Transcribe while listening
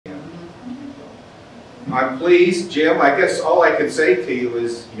I'm pleased, Jim. I guess all I can say to you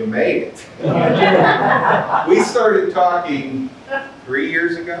is you made it. We started talking 3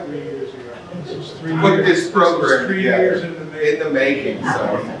 years ago. 3 years ago. This is 3 years. Put this program this is 3 together years in the making.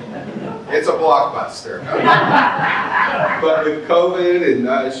 So it's a blockbuster. But with COVID and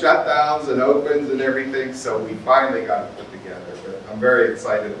shutdowns and opens and everything, so we finally got it put together. But I'm very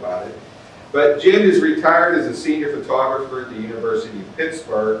excited about it. But Jim is retired as a senior photographer at the University of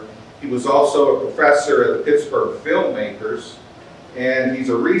Pittsburgh. He was also a professor at the Pittsburgh Filmmakers, and he's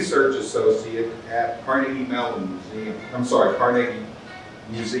a research associate at Carnegie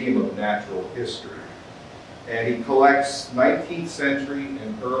Museum of Natural History. And he collects 19th century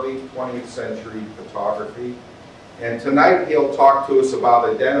and early 20th century photography. And tonight he'll talk to us about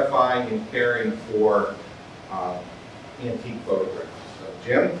identifying and caring for antique photographs. So,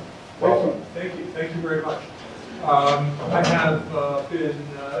 Jim, welcome. Thank you very much. I have been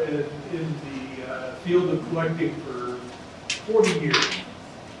in the field of collecting for 40 years.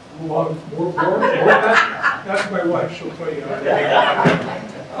 More, that's my wife, she'll tell you.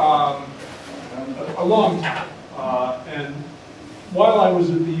 A long time. And while I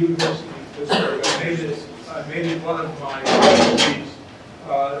was at the University of Pittsburgh, I made it one of my specialties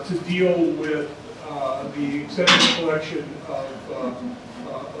to deal with the extensive collection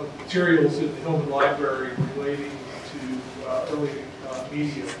of materials in the Hillman Library relating to early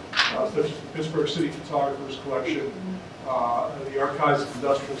media, such as the Pittsburgh City Photographers Collection, the Archives of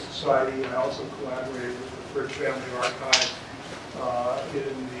Industrial Society. I also collaborated with the Fritz Family Archive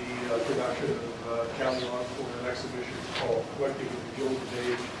in the production of County Law for an exhibition called Collecting in the Gilded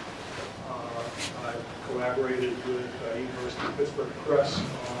Age. I collaborated with University of Pittsburgh Press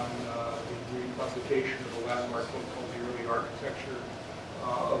on the republication of a landmark book called The Early Architecture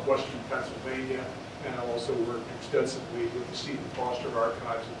of Western Pennsylvania, and I also worked extensively with the Stephen Foster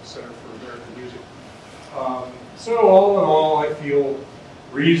Archives at the Center for American Music. So all in all, I feel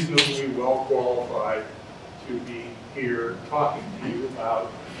reasonably well qualified to be here talking to you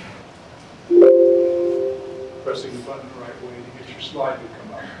about pressing the button the right way to get your slide to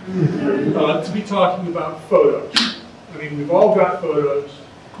come up. To be talking about photos. I mean, we've all got photos.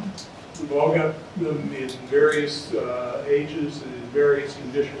 We've all got them in various ages and in various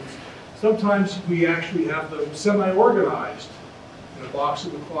conditions. Sometimes we actually have them semi-organized in a box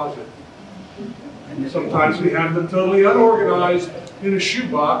in the closet. Sometimes we have them totally unorganized in a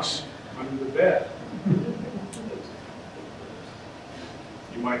shoebox under the bed.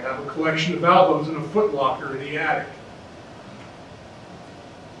 You might have a collection of albums in a footlocker in the attic.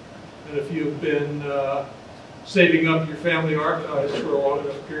 And if you've been saving up your family archives for a long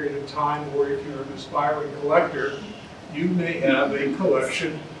enough period of time, or if you're an aspiring collector, you may have a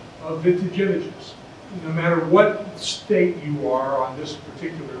collection of vintage images. No matter what state you are on this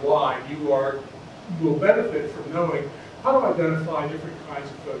particular line, you will benefit from knowing how to identify different kinds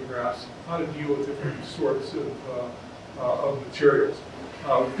of photographs, how to deal with different sorts of materials.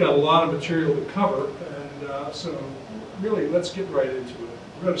 We've got a lot of material to cover, and so really let's get right into it.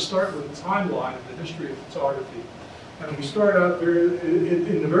 We're going to start with the timeline of the history of photography. And we start out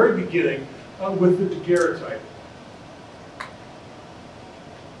in the very beginning with the daguerreotype.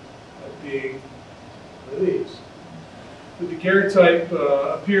 That being these. The daguerreotype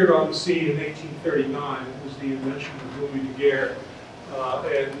appeared on the scene in 1839. It was the invention of Louis Daguerre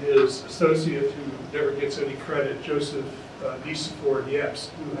and his associate, who never gets any credit, Joseph Nicephore Niepce,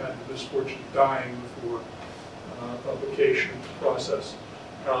 who had the misfortune of dying before publication process.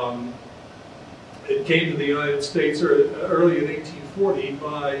 It came to the United States early in 1840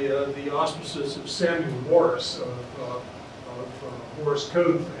 by the auspices of Samuel Morse of Morse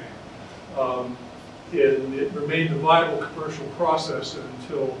Code fame. It remained a viable commercial process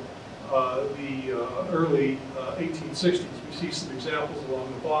until the early 1860s. We see some examples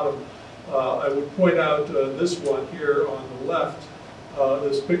along the bottom. I would point out this one here on the left,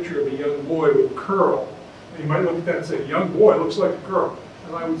 this picture of a young boy with a curl. You might look at that and say, young boy, looks like a girl.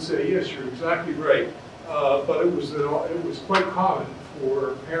 And I would say, yes, you're exactly right. But it was quite common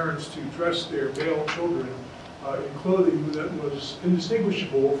for parents to dress their male children in clothing that was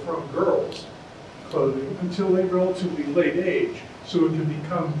indistinguishable from girls' clothing until a relatively late age. So it can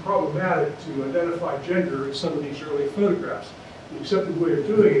become problematic to identify gender in some of these early photographs. The accepted way of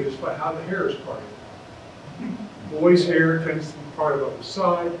doing it is by how the hair is parted. Boys' hair tends to be parted on the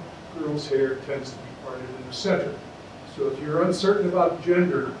side, girls' hair tends to be parted in the center. So if you're uncertain about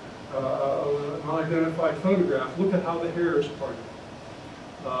gender of an unidentified photograph, look at how the hair is parted.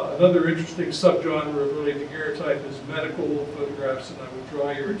 Another interesting subgenre of early daguerreotype is medical photographs, and I would draw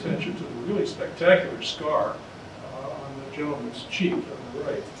your attention to the really spectacular scar on the gentleman's cheek on the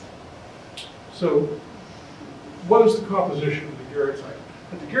right. So what is the composition of the daguerreotype?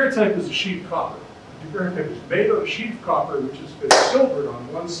 The daguerreotype is a sheet of copper. The daguerreotype is made of a sheet of copper which has been silvered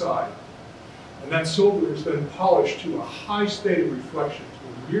on one side. And that silver is then polished to a high state of reflection,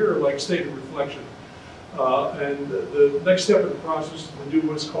 to a mirror-like state of reflection. And the next step in the process is to do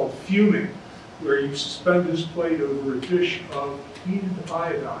what's called fuming, where you suspend this plate over a dish of heated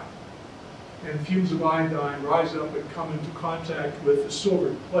iodine. And fumes of iodine rise up and come into contact with the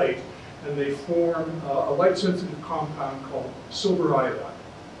silvered plate, and they form a light-sensitive compound called silver iodide.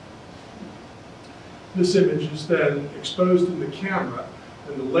 This image is then exposed in the camera,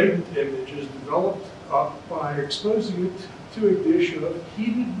 and the latent image is developed up by exposing it to a dish of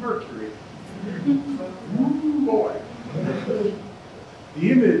heated mercury. Ooh, boy.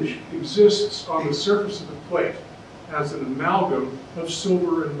 The image exists on the surface of the plate as an amalgam of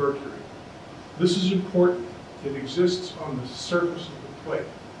silver and mercury. This is important. It exists on the surface of the plate.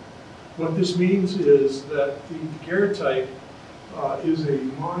 What this means is that the daguerreotype is a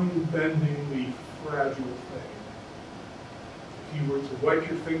mind-bendingly fragile thing. If you were to wipe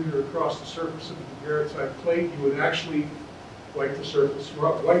your finger across the surface of the daguerreotype plate, you would actually wipe the surface,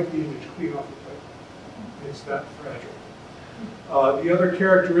 wipe the image clean off the plate. It's that fragile. The other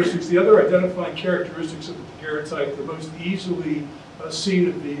characteristics, the other identifying characteristics of the daguerreotype, the most easily seen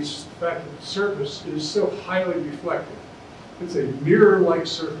of these, the fact that the surface is so highly reflective. It's a mirror-like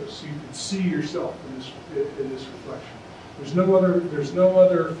surface. You can see yourself in this reflection. There's no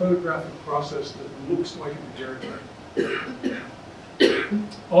other photographic process that looks like a daguerreotype.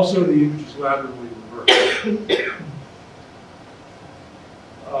 Also, the image is laterally reversed.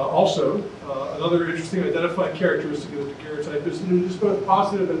 Another interesting identifying characteristic of the daguerreotype is that it is both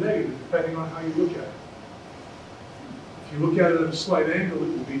positive and negative, depending on how you look at it. If you look at it at a slight angle, it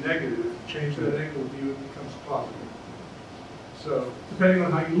will be negative. If you change that angle of view, it becomes positive. So, depending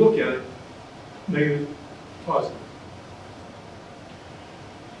on how you look at it, negative, positive.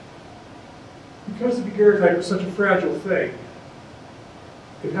 Because the daguerreotype is such a fragile thing,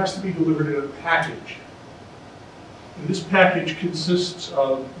 it has to be delivered in a package. And this package consists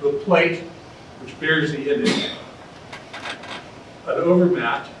of the plate, which bears the image, an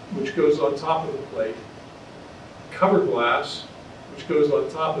overmat, which goes on top of the plate, cover glass, which goes on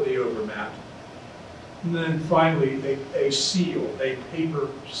top of the overmat, and then finally a seal, a paper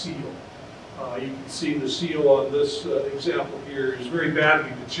seal. You can see the seal on this example here is very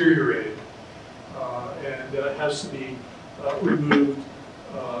badly deteriorated, and has to be removed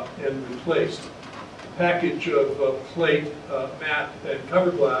and replaced. The package of plate, mat, and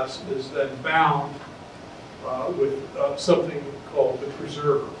cover glass is then bound with something called the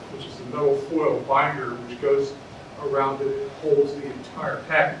preserver, which is a metal foil binder which goes around it and holds the entire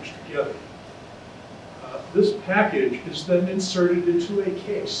package together. This package is then inserted into a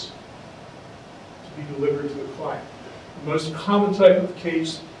case to be delivered to the client. The most common type of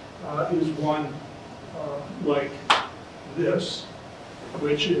case is one like this,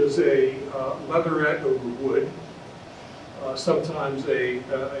 which is a leatherette over wood, sometimes a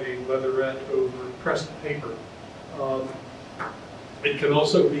leatherette over pressed paper. It can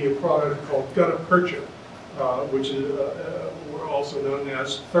also be a product called gutta percha, which is also known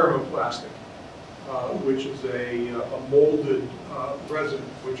as thermoplastic, which is a molded resin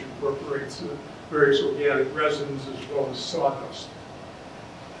which incorporates various organic resins as well as sawdust.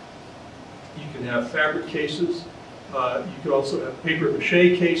 You can have fabric cases. You can also have paper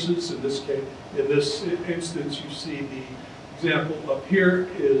mache cases. In this instance, you see the example up here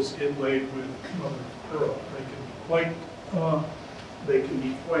is inlaid with mother of pearl. They can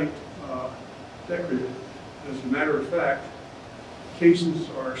be quite decorative. As a matter of fact, cases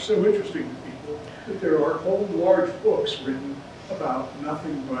are so interesting to people that there are whole large books written about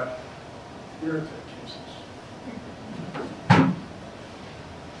nothing but daguerreotype cases.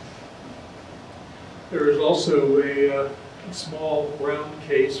 There is also a small round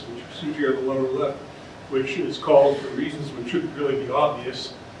case, which you see here in the lower left, which is called, for reasons which shouldn't really be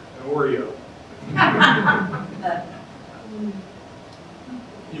obvious, an Oreo.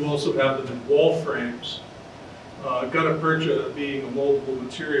 You also have them in wall frames. Gutta percha, being a moldable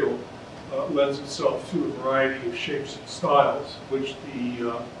material, lends itself to a variety of shapes and styles, which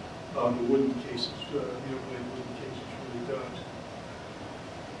the wooden cases, needle-blade wooden cases really don't.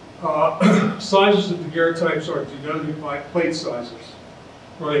 Sizes of daguerreotypes are denoted by plate sizes,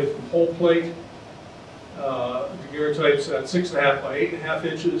 running from whole plate daguerreotypes at 6.5 by 8.5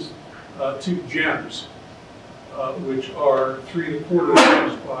 inches to gems, which are 3¼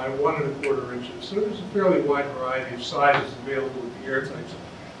 inches by 1¼ inches. So there's a fairly wide variety of sizes available with daguerreotypes.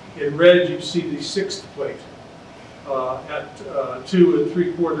 In red, you see the 6th plate at 2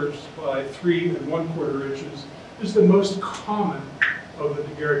 3/4 by 3 1/4 inches, is the most common of the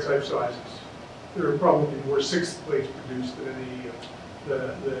daguerreotype sizes. There are probably more 6th plates produced than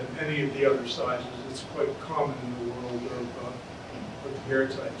any of the other sizes. It's quite common in the world of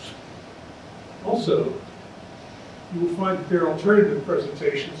daguerreotypes. Also, you will find that there are alternative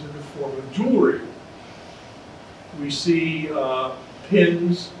presentations in the form of jewelry. We see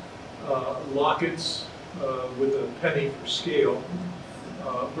pins, lockets with a penny for scale,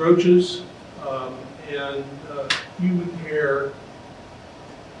 brooches, and human hair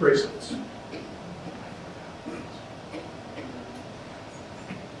bracelets.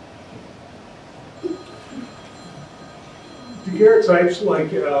 Daguerreotypes,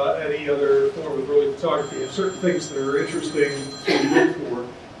 like any other form of early photography, have certain things that are interesting to look for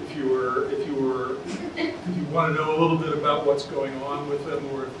if you want to know a little bit about what's going on with them,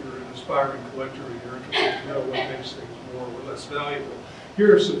 or if you're an aspiring collector and you're interested to know what makes things more or less valuable.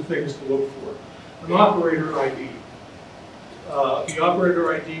 Here are some things to look for. An operator ID. The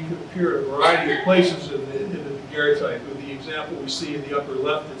operator ID can appear in a variety of places in the daguerreotype. With the example we see in the upper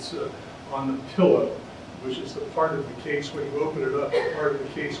left, it's on the pillow, which is the part of the case, when you open it up, the part of the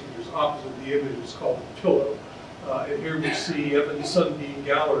case which is opposite the image is called the pillow. And here we see Evan Sunbeam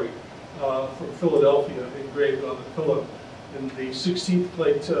Gallery from Philadelphia engraved on the pillow. In the 16th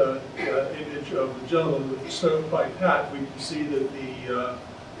plate image of the gentleman with the stovepipe hat, we can see that the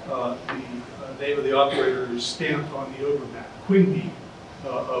name of the operator is stamped on the overmat, Quimby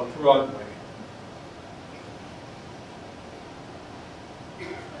of Broadway.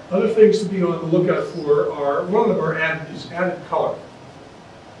 Other things to be on the lookout for are, one of them are added color.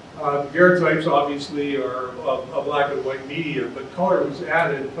 Daguerreotypes obviously are a black and white medium, but color was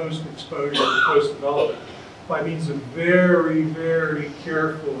added post-exposure and post-development by means of very, very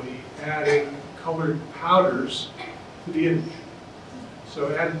carefully adding colored powders to the image. So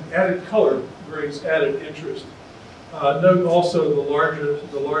added color brings added interest. Note also the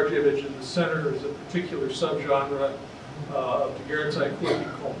large image in the center is a particular subgenre of daguerreotype collecting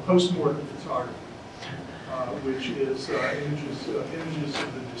called postmortem photography, which is images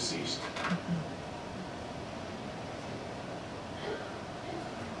of the deceased.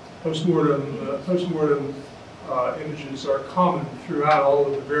 Postmortem images are common throughout all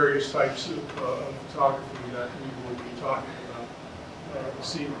of the various types of photography that we will be talking about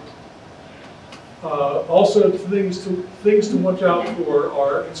this evening. Also, things to watch out for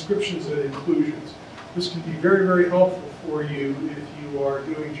are inscriptions and inclusions. This can be very, very helpful for you if you are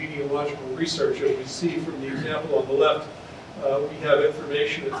doing genealogical research. As we see from the example on the left, we have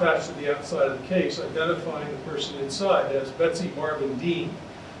information attached to the outside of the case identifying the person inside as Betsy Marvin Dean,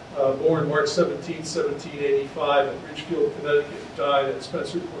 born March 17, 1785 at Ridgefield, Connecticut, died at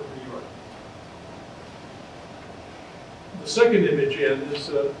Spencerport, New York. The second image is,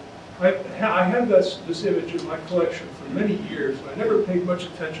 I have this image in my collection for many years, and I never paid much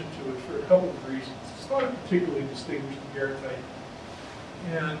attention to it for a couple of reasons. It's not a particularly distinguished daguerreotype,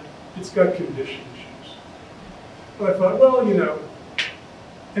 and it's got condition issues. But I thought, well, you know,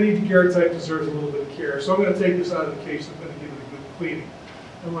 any daguerreotype deserves a little bit of care, so I'm going to take this out of the case and I'm going to give it a good cleaning.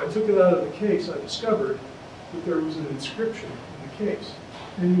 And when I took it out of the case, I discovered that there was an inscription in the case.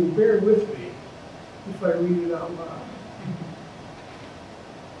 And you'll bear with me if I read it out loud.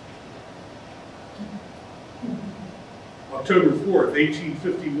 October 4th,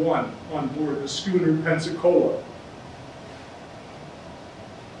 1851, on board the schooner Pensacola.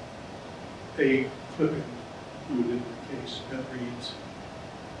 A clipping glued into the case that reads,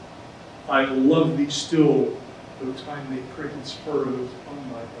 "I love thee still, though time may prick its furrows on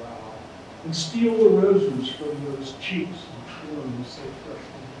my brow, and steal the roses from those cheeks and bloom so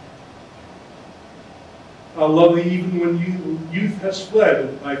freshly. I love thee even when youth has fled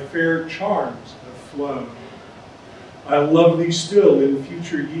and thy fair charms have flown. I love thee still in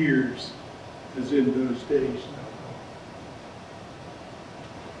future years, as in those days now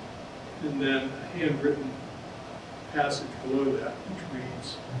gone." And then a handwritten passage below that, which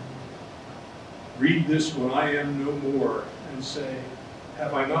reads, "Read this when I am no more, and say,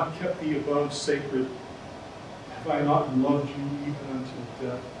 have I not kept thee above sacred? Have I not loved you even until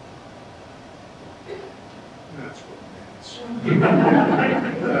death?" That's romance.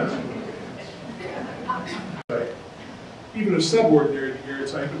 That's romance. Even a subordinary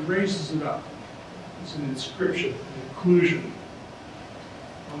daguerreotype, it raises it up. It's an inscription, an inclusion.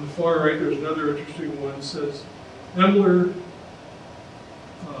 On the far right, there's another interesting one. It says, Emler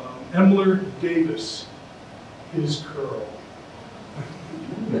Davis, his curl.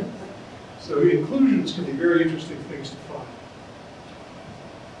 So inclusions can be very interesting things to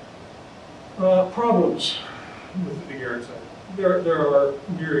find. Problems with the daguerreotype. There are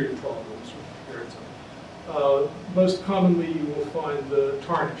myriad problems with the most commonly you will find the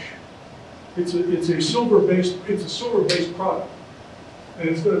tarnish. It's a silver-based product, and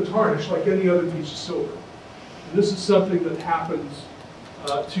it's going to tarnish like any other piece of silver. And this is something that happens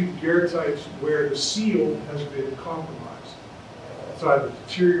to daguerreotypes where the seal has been compromised. It's either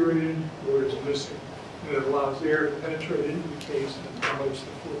deteriorated or it's missing, and it allows air to penetrate into the case and promotes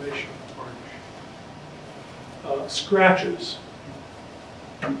the formation of tarnish. Scratches.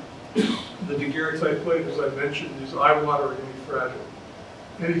 The daguerreotype plate, as I mentioned, is eye-wateringly fragile.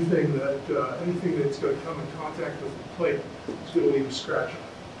 Anything that's going to come in contact with the plate is going to leave a scratch on it.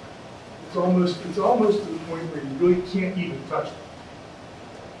 It's almost to the point where you really can't even touch it.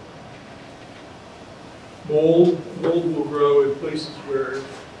 Mold will grow in places where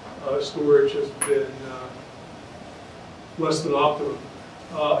storage has been less than optimum.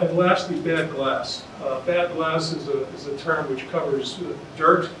 And lastly, bad glass. Bad glass is a term which covers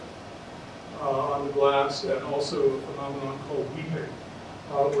dirt on the glass and also a phenomenon called weeping,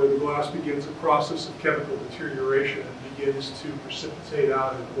 where the glass begins a process of chemical deterioration and begins to precipitate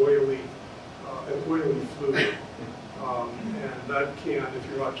out an oily fluid. And that can, if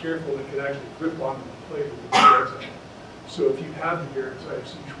you're not careful, it can actually grip onto the plate of the daguerreotype. So if you have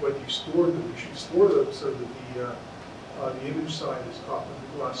daguerreotypes, when you store them, you should store them so that the image side is up and the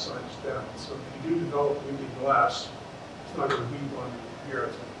glass side is down. So if you do develop weeping glass, it's not going to weep on the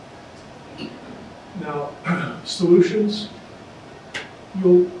daguerreotype. Now, solutions,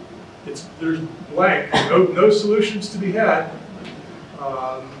 there's blank, no solutions to be had.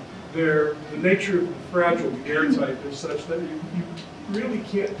 The nature of the fragile daguerreotype is such that you really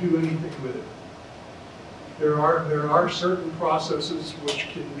can't do anything with it. There are certain processes which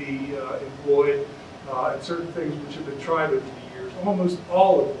can be employed, and certain things which have been tried over the years, almost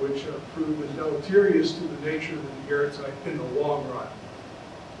all of which have proven deleterious to the nature of the daguerreotype in the long run.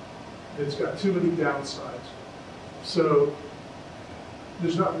 It's got too many downsides. So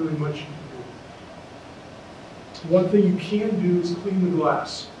there's not really much you can do. One thing you can do is clean the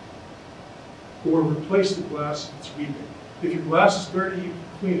glass or replace the glass if it's weeping. If your glass is dirty, you can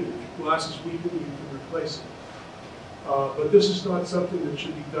clean it. If your glass is weeping, you can replace it. But this is not something that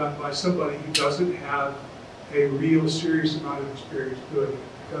should be done by somebody who doesn't have a real serious amount of experience doing it,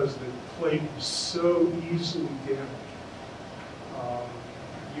 because the plate is so easily damaged.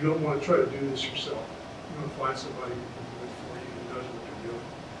 You don't want to try to do this yourself. You want to find somebody who can do it for you who knows what they're doing.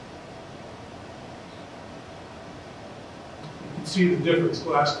 You can see the difference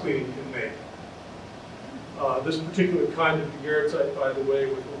glass cleaning can make. This particular kind of daguerreotype, by the way,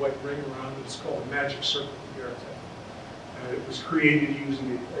 with a white ring around it, is called a magic circle daguerreotype. And it was created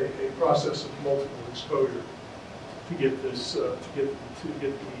using a process of multiple exposure to get this to get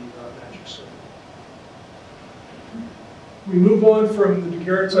the magic circle. We move on from the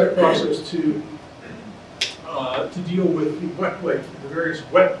daguerreotype process to deal with the wet plate, the various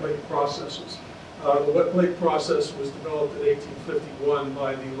wet plate processes. The wet plate process was developed in 1851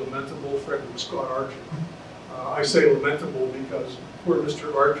 by the lamentable Frederick Scott Archer. I say lamentable because poor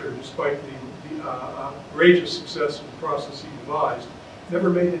Mr. Archer, despite the outrageous success of the process he devised, never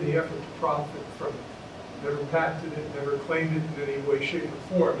made any effort to profit from it. Never patented it, never claimed it in any way, shape,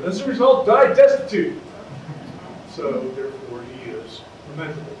 or form. And as a result, died destitute. So therefore, he is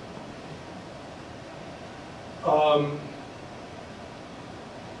lamentable.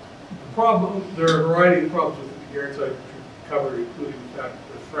 There are a variety of problems with the daguerreotype which we covered, including the fact that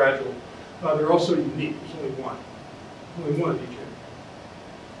they're fragile. They're also unique. There's only one. Only one DJ.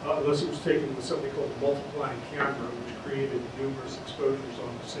 Unless it was taken with something called a multiplying camera, which created numerous exposures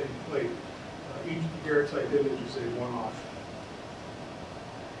on the same plate. Each daguerreotype image is a one-off.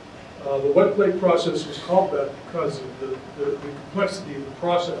 The wet plate process was called that because of the complexity of the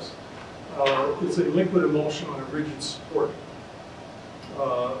process. It's a liquid emulsion on a rigid support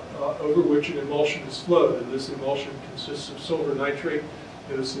over which an emulsion is flowed. And this emulsion consists of silver nitrate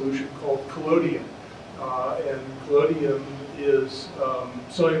in a solution called collodium. And collodium is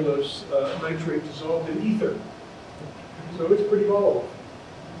cellulose nitrate dissolved in ether. So it's pretty volatile.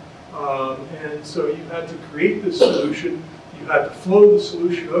 And so you had to create this solution. You had to flow the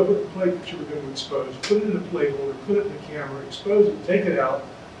solution over the plate that you were going to expose, put it in a plate holder, put it in the camera, expose it, take it out,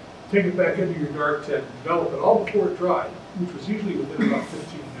 take it back into your dark tent, develop it all before it dried, which was usually within about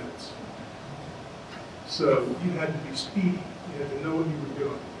 15 minutes. So you had to be speedy. You had to know what you were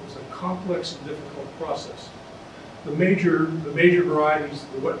doing. It was a complex and difficult process. The major varieties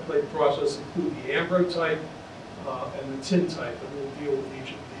of the wet plate process include the ambrotype and the tin type, and we'll deal with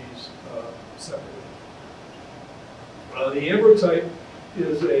each of these separately. The ambrotype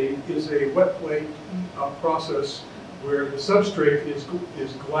is a wet plate process where the substrate is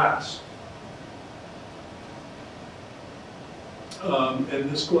glass. And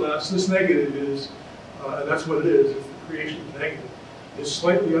this glass, this negative is, and that's what it is, it's the creation of negative, is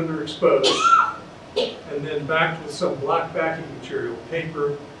slightly underexposed and then backed with some black backing material,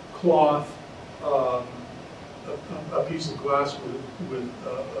 paper, cloth, a piece of glass with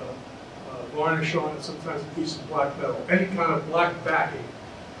varnish on it, sometimes a piece of black metal. Any kind of black backing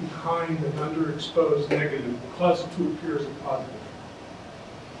behind an underexposed negative will cause it to appear as a positive.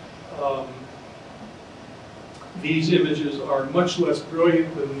 These images are much less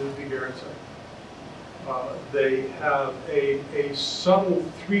brilliant than the daguerreotype. They have a subtle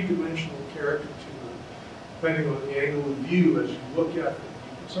three-dimensional character to them, depending on the angle of view as you look at them.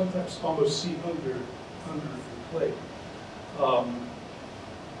 You can sometimes almost see under the plate.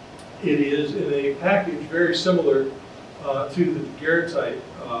 It is in a package very similar to the daguerreotype,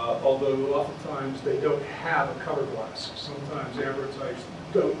 although oftentimes they don't have a cover glass. Sometimes ambrotypes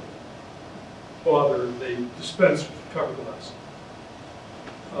don't bother, they dispense with the cover glass.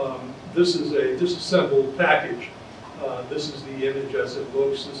 This is a disassembled package. This is the image as it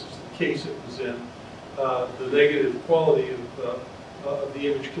looks. This is the case it was in. The negative quality of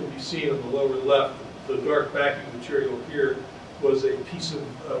the image can be seen on the lower left. The dark backing material here was a piece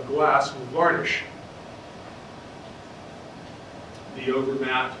of glass with varnish. The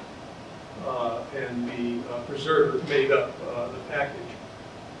overmat and the preserver made up the package.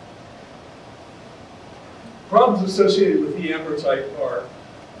 Problems associated with the ambrotype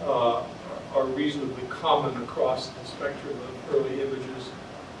are reasonably common across the spectrum of early images.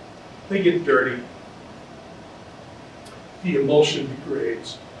 They get dirty. The emulsion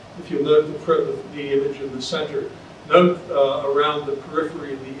degrades. If you note the image in the center, note around the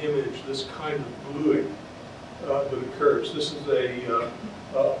periphery of the image this kind of bluing that occurs. This is a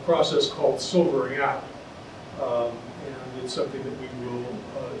process called silvering out, and it's something that we will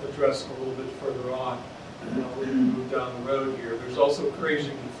address a little bit further on when we move down the road here. There's also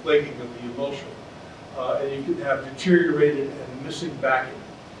crazing and flaking of the emulsion, and you can have deteriorated and missing backing.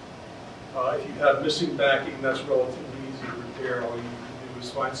 If you have missing backing, that's relatively easy to repair. All you can do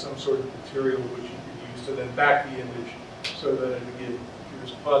is find some sort of material which you can use to then back the image so that it again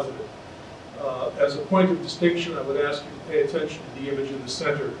appears positive. As a point of distinction, I would ask you to pay attention to the image in the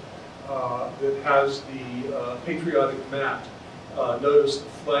center that has the patriotic mat. Notice the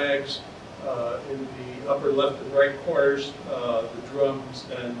flags in the upper left and right corners, the drums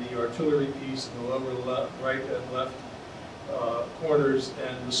and the artillery piece in the lower right and left corners,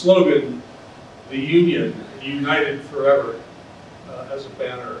 and the slogan, "The Union, United Forever," as a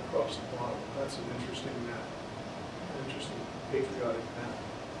banner across the bottom. That's an interesting map, an interesting patriotic map.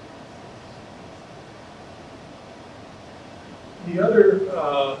 The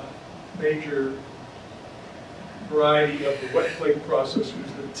other major variety of the wet plate process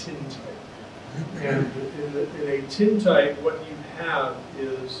was the tin type. And in a tin type, what you have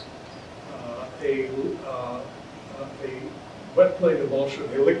is a wet plate emulsion,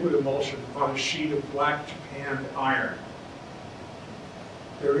 a liquid emulsion on a sheet of black japanned iron.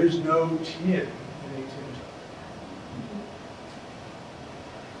 There is no tin in a tin type.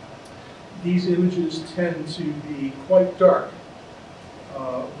 These images tend to be quite dark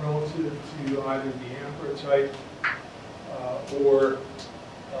relative to either the ambrotype or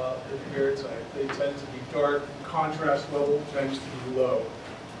the daguerreotype. They tend to be dark, the contrast level tends to be low.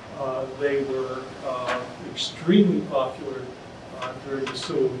 They were extremely popular during the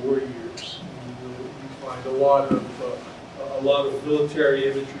Civil War years. You find a lot of military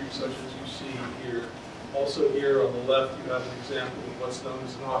imagery, such as you see here. Also here on the left, you have an example of what's known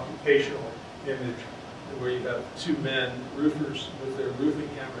as an occupational image, where you have two men, roofers with their roofing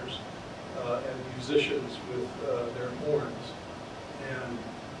hammers, and musicians with their horns. And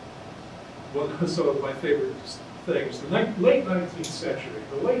one of some of my favorite things, the late 19th century.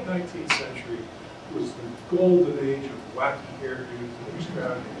 The late 19th century was the golden age of wacky hairdos and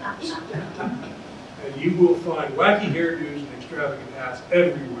extravagant hats. And you will find wacky hairdos and extravagant hats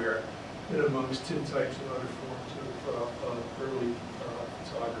everywhere in amongst tin types and other forms of early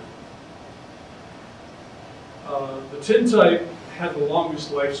photography. The tin type had the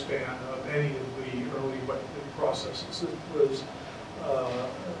longest lifespan of any of the early wet plate processes. It was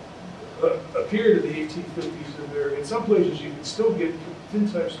appeared in the 1850s, and there, in some places you can still get tin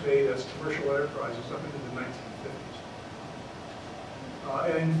types made as commercial enterprises up into the 1950s.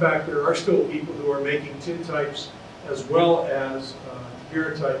 And in fact, there are still people who are making tin types as well as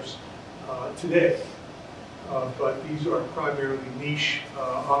daguerreotypes today. But these are primarily niche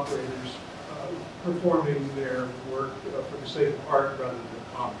operators performing their work for the sake of art rather than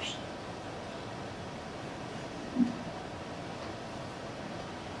commerce.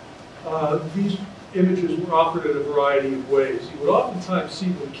 images were offered in a variety of ways. You would oftentimes see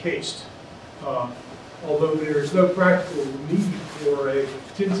them cased, although there is no practical need for a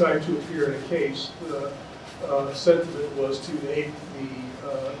tintype to appear in a case. The sentiment was to aid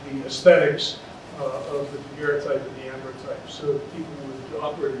the aesthetics of the daguerreotype and the ambrotype. So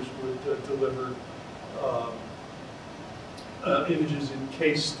operators would deliver images in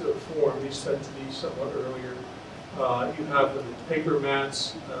cased form. These tend to be somewhat earlier. You have them in paper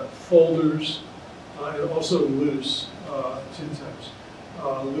mats, folders, and also loose tintypes.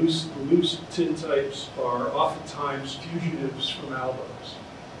 Loose tintypes are oftentimes fugitives from albums.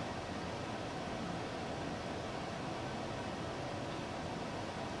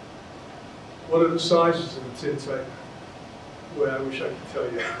 What are the sizes of a tintype? Well, I wish I could tell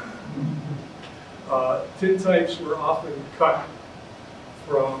you. Tintypes were often cut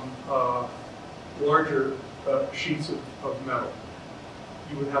from larger sheets of metal.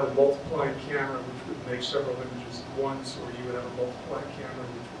 You would have a multiplying camera which would make several images at once, or you would have a multiplying camera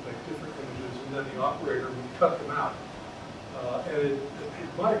which would make different images, and then the operator would cut them out.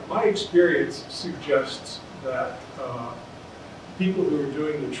 My experience suggests that people who were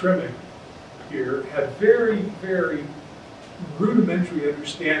doing the trimming here had very, very rudimentary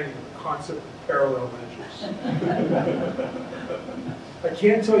understanding of the concept of parallel images. I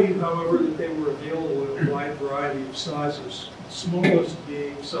can tell you, however, that they were available in a wide variety of sizes, the smallest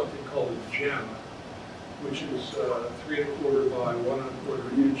being something called a gem, which is 3 1/4 by 1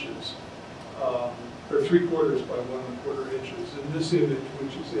 1/4 inches, or 3/4 by 1 1/4 inches. In this image,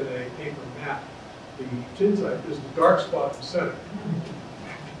 which is in a paper mat, the tintype is the dark spot in the center.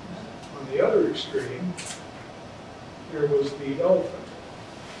 On the other extreme, there was the elephant,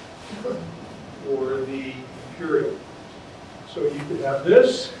 or the imperial. So you could have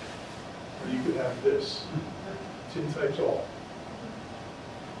this, or you could have this. Tintypes all.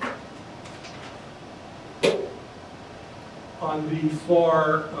 On the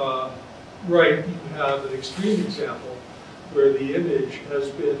far right, you have an extreme example where the image has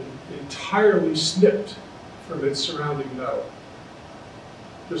been entirely snipped from its surrounding metal.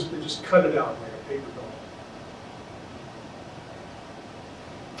 They just cut it out like a paper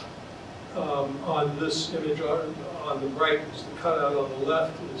doll. On this image on the right is the cutout. On the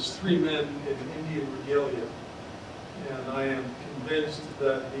left is 3 men in Indian regalia. And I am convinced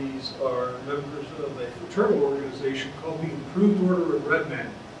that these are members of a fraternal organization called the Improved Order of Red Men.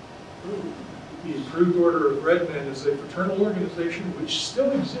 The Improved Order of Red Men is a fraternal organization which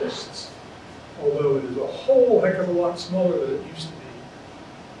still exists, although it is a whole heck of a lot smaller than it used to be.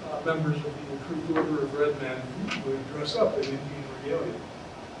 Members of the Improved Order of Red Men would dress up in Indian regalia.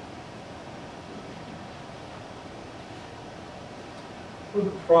 What are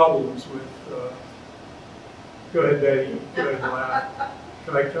the problems with, go ahead, Betty, go ahead and laugh.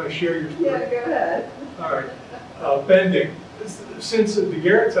 Can I share your story? Yeah, go ahead. All right. Bending. Since a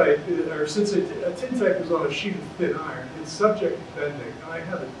daguerreotype, or since a tintype is on a sheet of thin iron, it's subject to bending. And I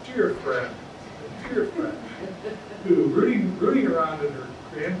have a dear friend, who, rooting around in her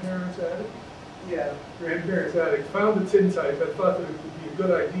grandparents' attic, found a tintype and thought that it would be a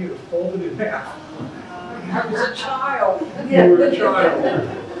good idea to fold it in half. I was a child. You were a child.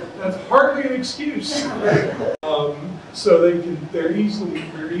 That's hardly an excuse. So they're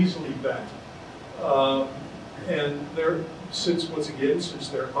easily bent, and since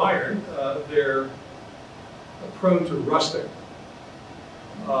they're iron, they're prone to rusting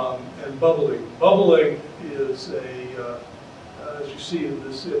and bubbling. Bubbling is as you see in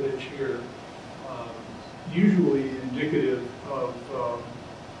this image here, usually indicative of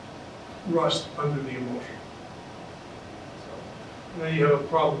rust under the emulsion. So, then you have a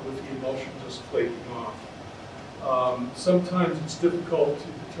problem with the emulsion just flaking off. Sometimes it's difficult to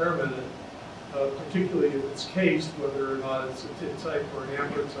determine it, particularly if it's cased, whether or not it's a tintype or an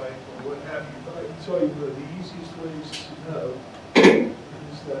ambrotype or what have you. But I can tell you one of the easiest ways to know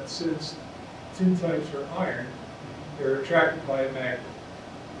is that since tintypes are iron, they're attracted by a magnet.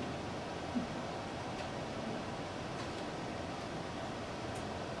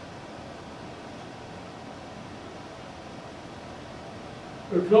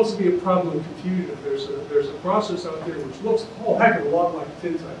 There can also be a problem of confusion. There's a process out there which looks a whole heck of a lot like a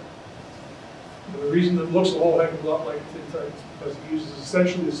tintype. And the reason it looks a whole heck of a lot like a tintype is because it uses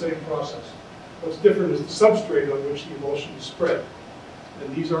essentially the same process. What's different is the substrate on which the emulsion is spread.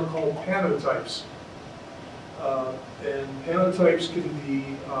 And these are called panotypes. And panotypes can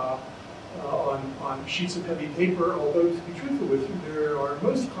be on sheets of heavy paper, although to be truthful with you, they are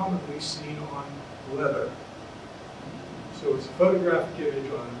most commonly seen on leather. So it's a photographic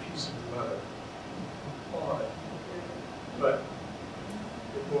image on a piece of leather. But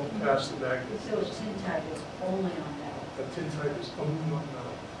It won't pass the magnet. So tintype is only on metal. The tintype is only on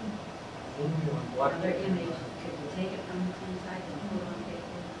metal. Only on black. Another image, could you take it from the tintype and put it on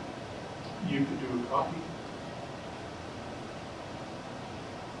paper? You could do a copy.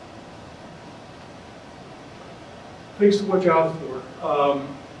 Things to watch out for.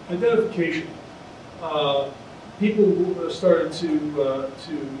 Identification. People started to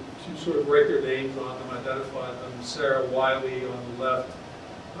sort of write their names on them, identify them. Sarah Wiley on the left,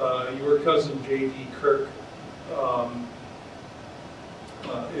 your cousin J.D. Kirk.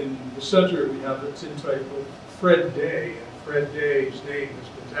 In the center, we have the tintype of Fred Day, and Fred Day's name has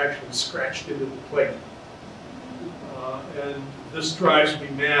been actually scratched into the plate. And this drives me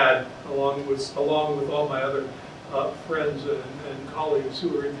mad, along with all my other friends and colleagues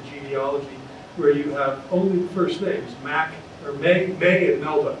who are into genealogy, where you have only the first names, May and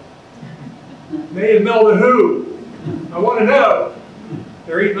Melba. May and Melba who? I want to know.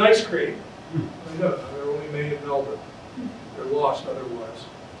 They're eating ice cream. I know, they're only May and Melba. They're lost otherwise.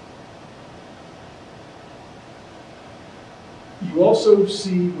 You also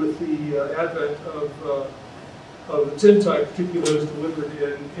see with the advent of the tintype, particularly those delivered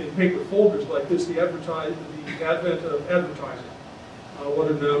in paper folders like this, the advent of advertising,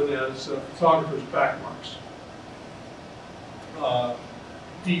 what are known as photographer's backmarks.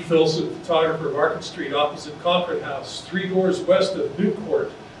 D. Filson, photographer of Market Street, opposite Concord House, 3 doors west of the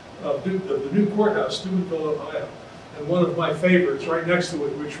new courthouse, Steubenville, Ohio. And one of my favorites right next to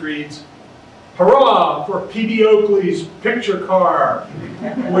it, which reads, "Hurrah for P.B. Oakley's picture car,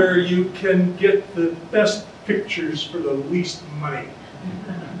 where you can get the best pictures for the least money.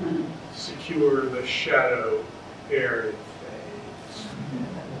 Secure the shadow ere it fades."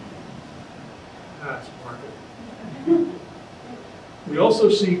 That's marketing. We also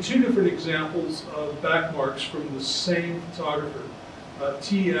see 2 different examples of backmarks from the same photographer,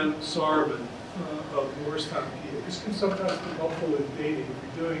 T.M. Sarman of Morristown, PA. This can sometimes be helpful in dating.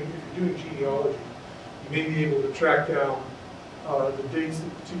 If you're doing genealogy, you may be able to track down the dates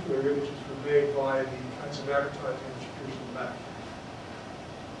that particular images were made by the kinds of advertising which appears in the back.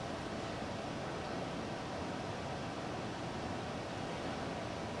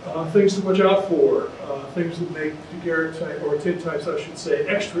 Things to watch out for, things that make daguerreotype, or tintypes I should say,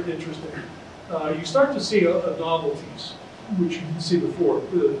 extra interesting. You start to see novelties, which you didn't see before.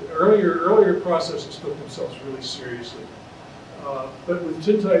 The earlier processes took themselves really seriously. But with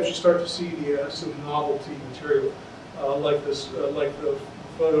tintypes, you start to see some novelty material, like this, like the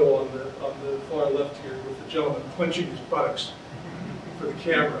photo on the far left here with the gentleman clenching his buttocks for the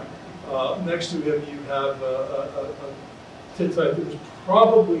camera. Next to him, you have a tintype that was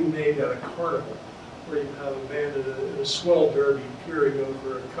probably made at a carnival, where you have a man in a swell derby peering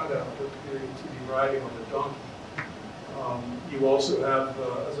over a cutout, appearing to be riding on a donkey. You also have,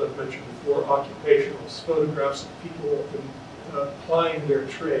 as I've mentioned before, occupationals, photographs of people plying their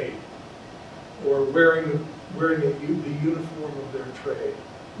trade, or wearing the uniform of their trade,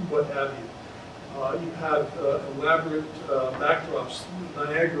 what have you. You have elaborate backdrops.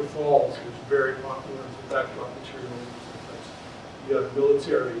 Niagara Falls is very popular as a backdrop material. You have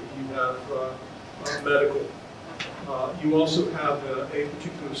military, you have medical. You also have a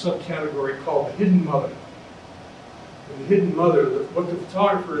particular subcategory called the hidden mother. And the hidden mother, what the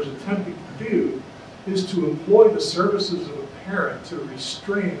photographer is attempting to do is to employ the services of a parent to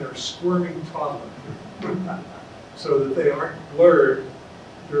restrain their squirming toddler so that they aren't blurred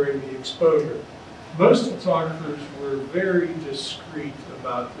during the exposure. Most photographers were very discreet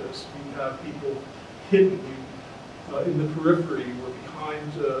about this. You have people hidden in the periphery or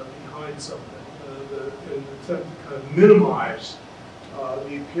behind something, in an attempt to kind of minimize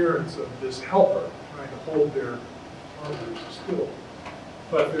the appearance of this helper trying to hold their arms still.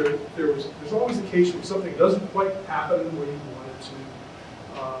 But there's always the case when something doesn't quite happen the way you want it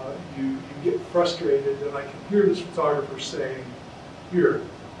to. You get frustrated, and I can hear this photographer saying, "Here,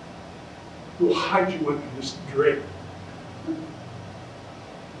 we'll hide you under this drape."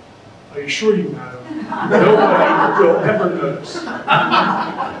 I assure you, madam, nobody will ever notice.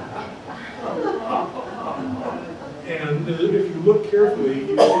 And if you look carefully,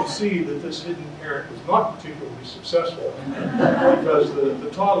 you can see that this hidden parent was not particularly successful because the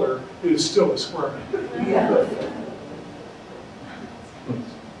toddler is still squirming.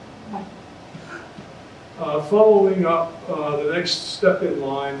 Following up, the next step in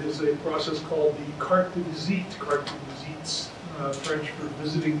line is a process called the carte de visite. Carte de visites, French for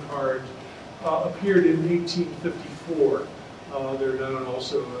visiting cards, appeared in 1854. They're known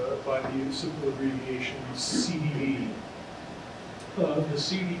also by the simple abbreviation CDV. The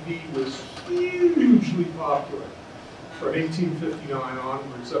CDV was hugely popular. from 1859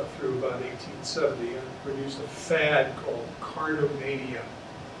 onwards up through about 1870, and produced a fad called cartomania.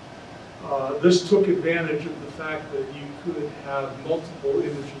 This took advantage of the fact that you could have multiple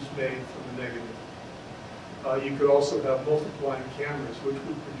images made from a negative. You could also have multiplying cameras, which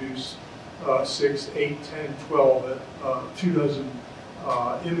would produce 6, 8, 10, 12, 24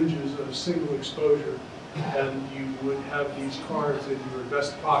 images at a single exposure. And you would have these cards in your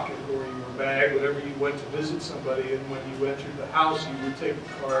vest pocket or your bag whenever you went to visit somebody, and when you entered the house, you would take the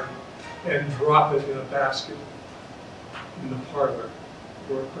card and drop it in a basket in the parlor,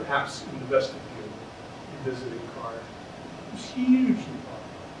 or perhaps in the vestibule, a visiting card. It was hugely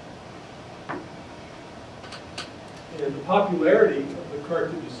popular. And the popularity of the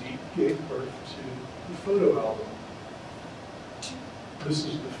carte de visite gave birth to the photo album. This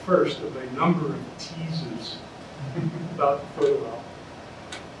is the first of a number of teases about the photo album.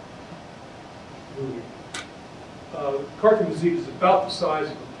 Carte de visite is about the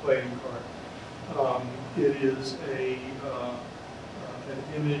size of a playing card. It is an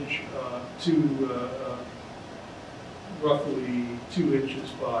image roughly 2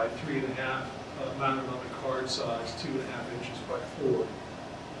 inches by 3.5, mounted on a card size 2.5 inches by 4.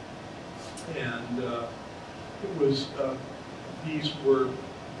 And it was these were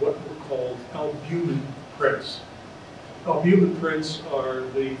what were called albumin prints. Albumin prints are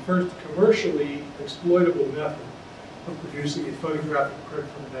the first commercially exploitable method of producing a photographic print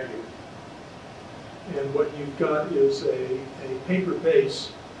from a negative. And what you've got is a paper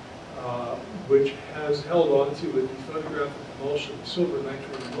base which has held onto it the photographic emulsion, silver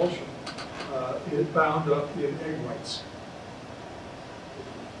nitrate emulsion, it bound up in egg whites.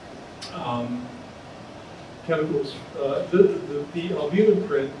 Chemicals, the albumin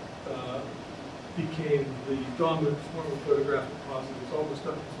print became the dominant form of photographic positives almost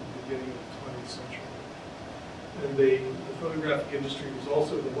up until the beginning of the 20th century. And the photographic industry was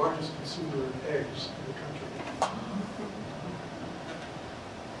also the largest consumer of eggs in the country.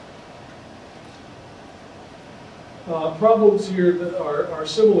 Problems here that are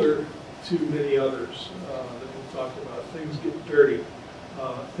similar to many others that we've talked about. Things get dirty,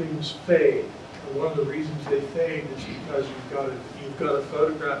 things fade. And one of the reasons they fade is because you've got a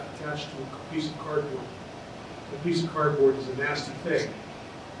photograph attached to a piece of cardboard. A piece of cardboard is a nasty thing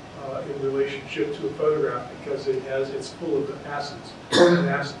in relationship to a photograph because it's full of acids, and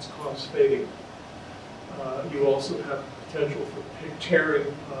acids cause fading. You also have potential for tearing,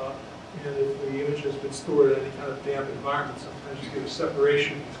 and if the image has been stored in any kind of damp environment, sometimes you get a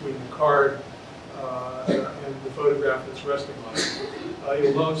separation between the card and the photograph that's resting on it.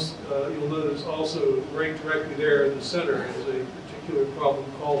 You'll notice also right directly there in the center is a particular problem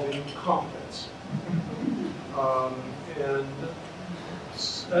called incompetence. And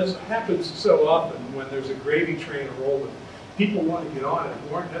as happens so often when there's a gravy train rolling, people want to get on it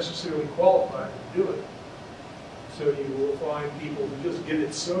who aren't necessarily qualified to do it. So you will find people who just get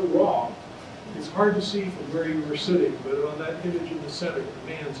it so wrong. It's hard to see from where you were sitting, but on that image in the center, the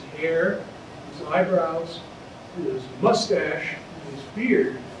man's hair, his eyebrows, his mustache, and his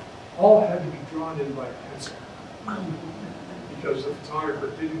beard all had to be drawn in by pencil because the photographer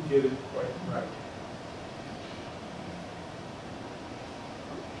didn't get it quite right.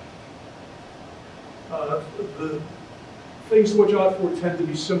 The things to watch out for tend to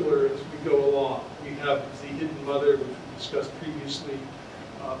be similar as we go along. We have the hidden mother, which we discussed previously,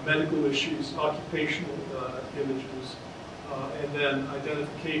 medical issues, occupational images, and then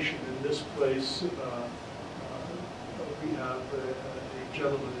identification. In this place, we have a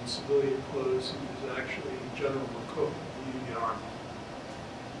gentleman in civilian clothes who is actually General McCook of the Union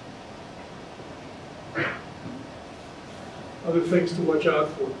Army. Other things to watch out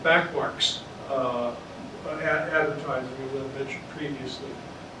for: back marks. Advertising, as I mentioned previously.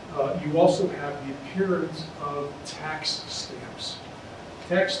 You also have the appearance of tax stamps.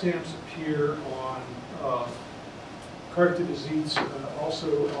 Tax stamps appear on carte de visites,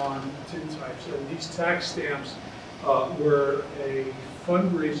 also on tin types. And these tax stamps were a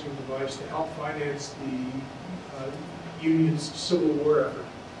fundraising device to help finance the Union's Civil War effort.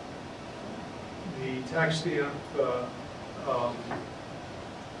 The tax stamp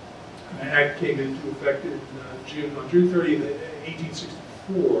Act came into effect on June 30th,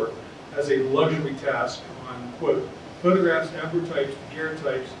 1864, as a luxury tax on, quote, photographs, ambrotypes,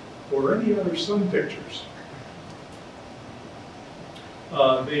 daguerreotypes, or any other sun pictures.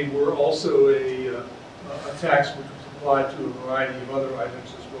 They were also a tax which was applied to a variety of other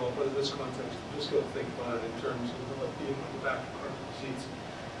items as well, but in this context, we're just going to think about it in terms of being on the back of carte de visites.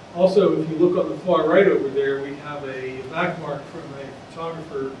 Also, if you look on the far right over there, we have a back mark from a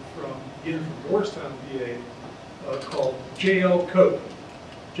photographer from Morristown, VA, called J.L. Cope,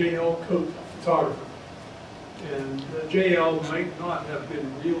 J.L. Cope photographer. And J.L. might not have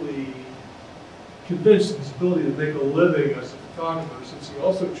been really convinced of his ability to make a living as a photographer, since he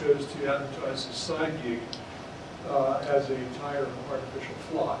also chose to advertise his side gig as a tire of artificial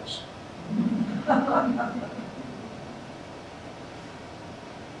flies.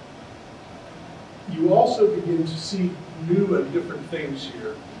 You also begin to see new and different things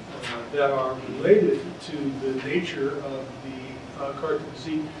here that are related to the nature of the carte de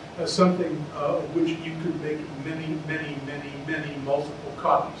visite as something of which you could make many multiple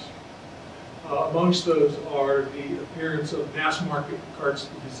copies. Amongst those are the appearance of mass market cartes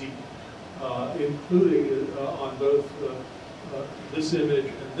de visite, including on both this image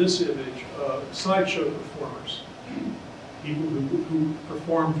and this image, sideshow performers, people who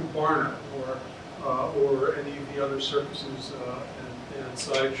perform to Barnum or any of the other circuses and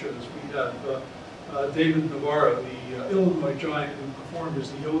sideshows. We have David Navarro, the Illinois giant, who performed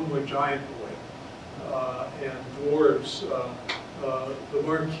as the Illinois Giant Boy, and dwarves the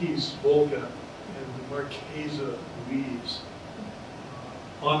Marquise Volga and the Marquesa Louise.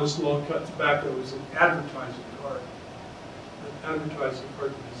 Honest Long Cut Tobacco is an advertising card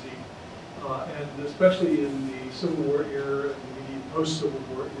de visite. And especially in the Civil War era and the post-Civil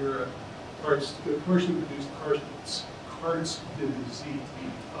War era, commercially produced cards de visite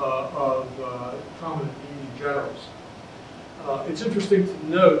of prominent Union generals. It's interesting to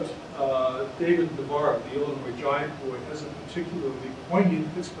note David Navarro, the Illinois Giant Boy, has a particularly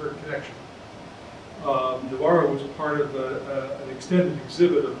poignant Pittsburgh connection. Navarro was part of an extended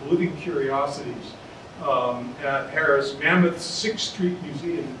exhibit of living curiosities at Harris Mammoth's 6th Street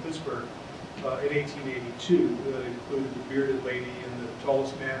Museum in Pittsburgh in 1882 that included the bearded lady and the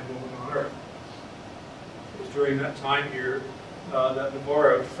tallest man and woman on earth. It was during that time here that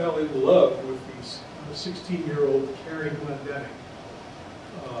Navarro fell in love with these 16-year-old Carrie Glendenning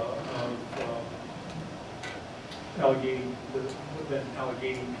of Allegheny, then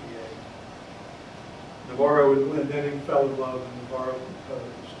Allegheny, PA. Navarro and Glendenning fell in love, and Navarro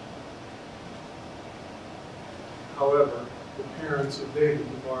proposed. However, the parents of David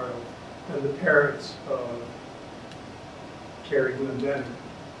Navarro and the parents of Carrie Glendenning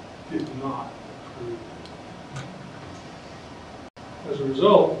did not approve. As a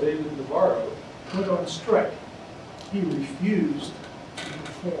result, David Navarro went on strike. He refused to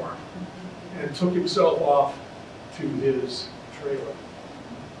perform and took himself off to his trailer.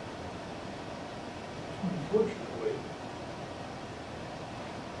 Unfortunately,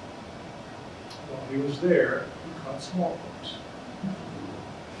 while he was there, he caught smallpox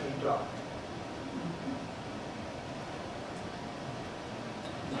and died.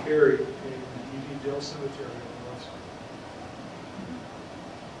 Buried in Uniondale Cemetery on North Side.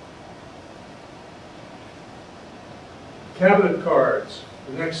 Cabinet cards,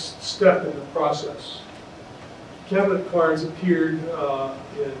 the next step in the process. Cabinet cards appeared in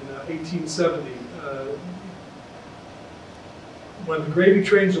 1870. When the gravy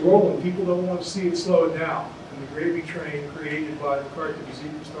trains are rolling, people don't want to see it slow down. And the gravy train created by the carte de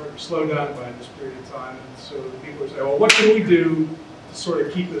visite started to slow down by this period of time. And so people would say, well, what can we do to sort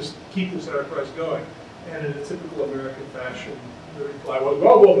of keep this enterprise going? And in a typical American fashion, the reply was,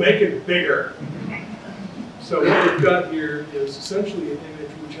 well, we'll make it bigger. So what we've got here is essentially an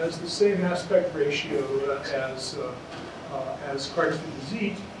image which has the same aspect ratio as cartes de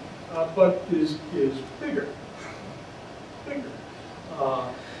visite, but is bigger.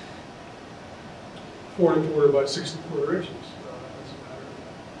 4 1/4 by 6 1/4 inches, as a matter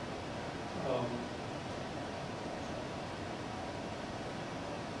of fact.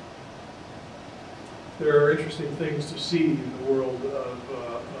 There are interesting things to see in the world of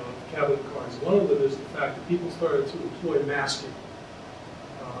cabinet cards. One of them is the fact that people started to employ masking,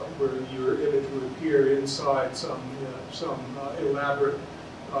 where your image would appear inside some elaborate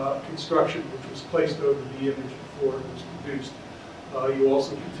construction which was placed over the image before it was produced. You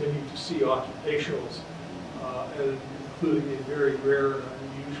also continue to see occupationals, and including a very rare and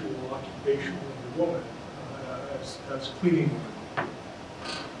unusual occupation of the woman as cleaning woman.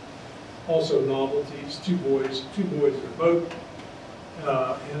 Also novelties, two boys in a boat,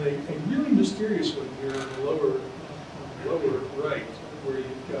 and a really mysterious one here on the lower right, where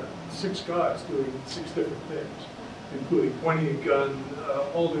you've got 6 guys doing 6 different things, including pointing a gun,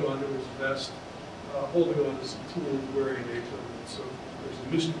 holding onto his vest, holding on to some tools, wearing a apron, and so there's a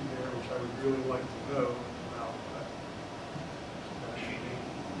mystery there which I would really like to know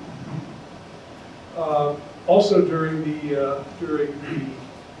about. Also during the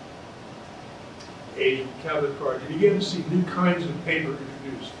age of cabinet card, you begin to see new kinds of paper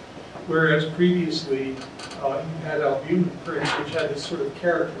introduced, Whereas previously, you had albumin prints, which had this sort of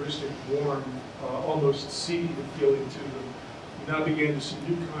characteristic warm, almost seedy feeling to them. You now began to see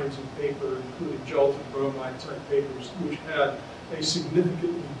new kinds of paper, including gelatin bromide type papers, which had a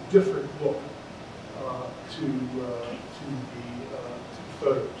significantly different look to the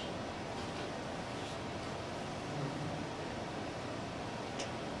photos.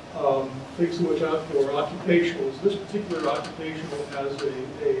 Things to watch out for occupationals. This particular occupational has a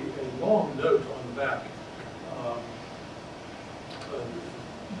long note on the back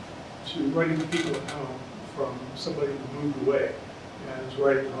to writing to people at home from somebody who moved away and is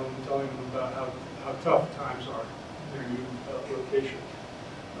writing home and telling them about how tough times are in their new location.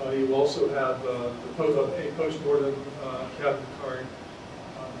 You also have a post-mortem cabinet card.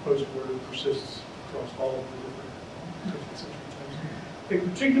 Post-mortem persists across all of the different 19th century times. A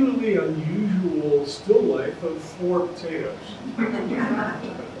particularly unusual still life of 4 potatoes.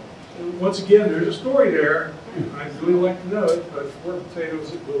 Once again, there's a story there. I'd really like to know it, but 4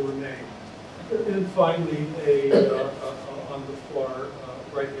 potatoes it will remain. And finally, on the far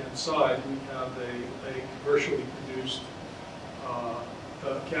right-hand side, we have a commercially produced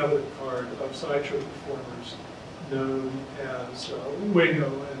cabinet card of sideshow performers known as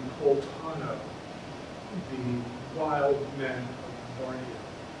Ueno and Coltano, the wild men of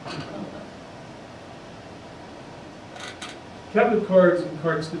Borneo. Cabinet cards and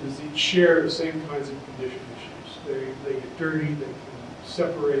cards to disease share the same kinds of condition issues. They get dirty, they can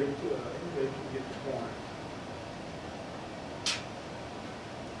separate, they can get torn.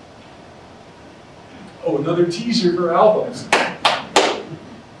 Oh, another teaser for albums.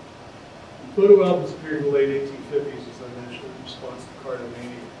 Photo albums appeared in the late 1850s, as I mentioned, in response to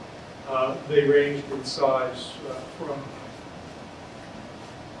cartomania. They ranged in size from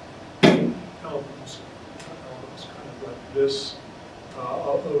albums kind of like this.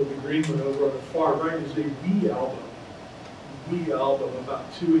 Although the green one over on the far right is a wee album about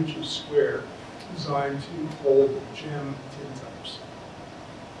 2 inches square, designed to hold gem tintypes.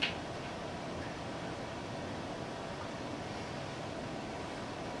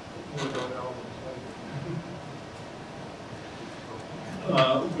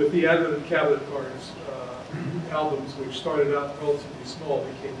 With the advent of cabinet cards, albums which started out relatively small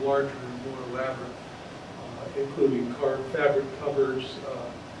became larger and more elaborate, including fabric covers,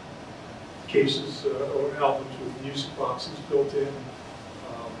 cases or albums with music boxes built in,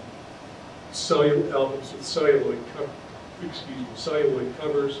 albums with celluloid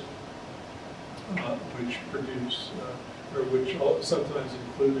covers, which produce or which sometimes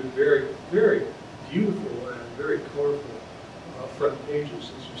included very, very beautiful and very colorful front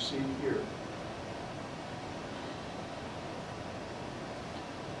pages, as you see here.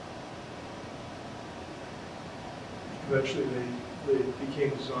 Eventually, they became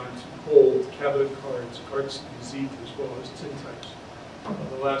designed to hold cabinet cards, cards to visite, as well as tintypes.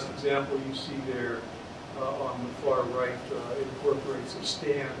 The last example you see there on the far right incorporates a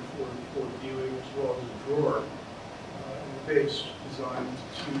stand for viewing, as well as a drawer in the base designed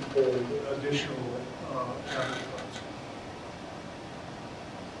to hold additional cabinet cards.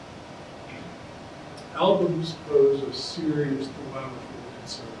 Albums pose a serious dilemma for the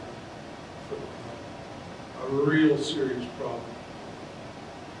consumer. A real serious problem.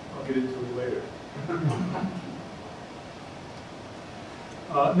 I'll get into it later.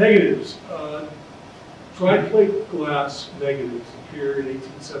 Negatives. Dry plate glass negatives appeared in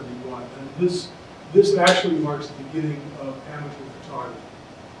 1871, and this actually marks the beginning of amateur photography.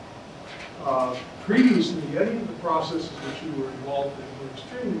 Previously, any of the processes that you were involved in were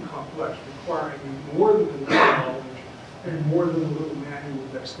extremely complex, requiring more than a little knowledge and more than a little manual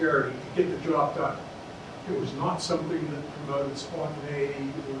dexterity to get the job done. It was not something that promoted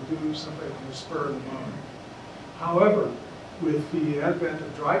spontaneity or doing something on the spur of the moment. However, with the advent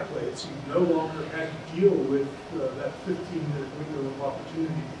of dry plates, you no longer had to deal with that 15-minute window of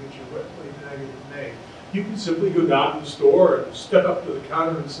opportunity to get your wet plate negative made. You could simply go down to the store and step up to the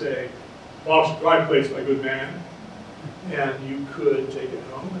counter and say, "Boss, dry plates, my good man." And you could take it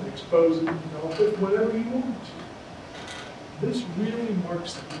home and expose it and develop it whatever you wanted to. This really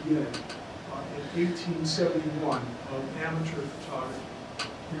marks the beginning in 1871 of amateur photography.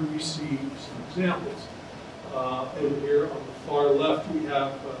 Here we see some examples. Over here on the far left we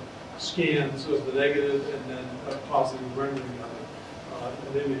have scans of the negative and then a positive rendering of it.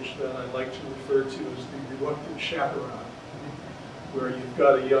 An image that I like to refer to as the reluctant chaperone, where you've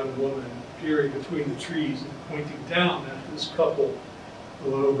got a young woman peering between the trees and pointing down at this couple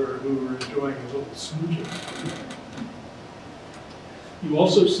below her who are enjoying a little smooching. You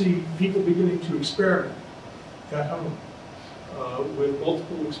also see people beginning to experiment at home. with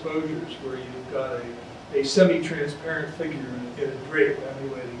multiple exposures where you've got a semi-transparent figure in a drape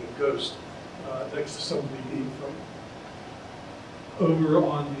emulating a ghost next to somebody being filmed. Over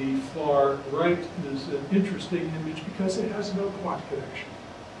on the far right is an interesting image because it has no quant connection.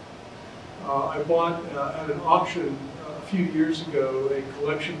 I bought at an auction a few years ago a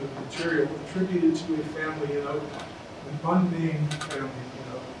collection of material attributed to a family in Oakland, an unnamed family in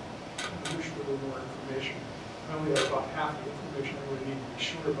Oakland. I wish there were more information. I only have about half the information I would need to be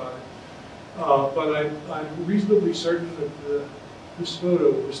sure about it. But I'm reasonably certain that this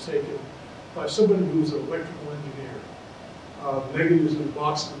photo was taken by somebody who was an electrical engineer. The negatives in the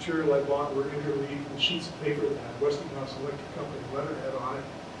box of material I bought were interleaved with sheets of paper that had Westinghouse Electric Company letterhead on it.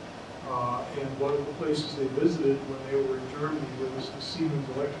 And one of the places they visited when they were in Germany was the Siemens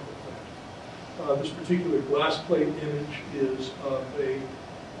electrical plant. This particular glass plate image is of a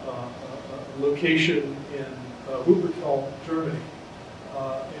location in Wuppertal, Germany.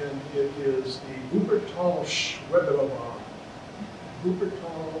 And it is the Wuppertal Schwebebahn.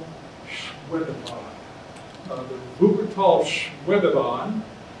 Wuppertal Schwebebahn. The Wuppertal Schwebebahn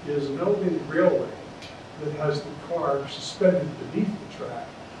is an elevated railway that has the car suspended beneath the track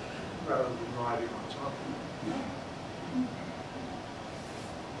rather than riding on top of it.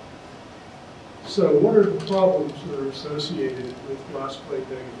 So what are the problems that are associated with glass plate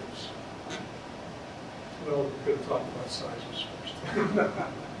negatives? Well, we're going to talk about sizes first.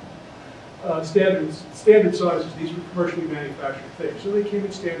 Standard sizes, these were commercially manufactured things. So they came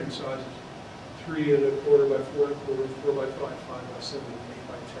in standard sizes, 3 1/4 by 4 1/4, 4 by 5, 5 by 7, and 8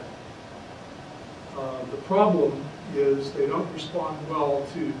 by 10. The problem is they don't respond well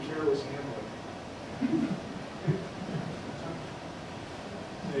to careless handling.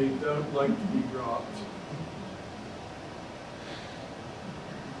 They don't like to be dropped.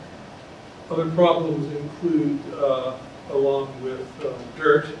 Other problems include, along with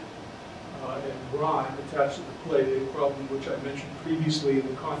dirt and grime attached to the plate, a problem which I mentioned previously in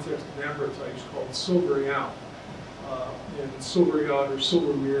the context of ambrotypes called silvering out. And silvering out or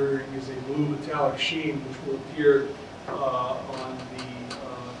silver mirroring is a blue metallic sheen which will appear on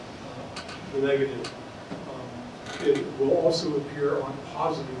the negative. It will also appear on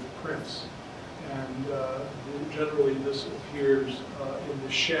positive prints. And generally this appears in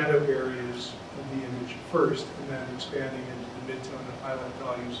the shadow areas of the image first, and then expanding into the midtone and highlight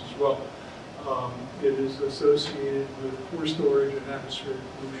values as well. It is associated with poor storage and atmospheric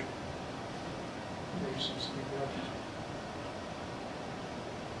pollution. Maybe some examples.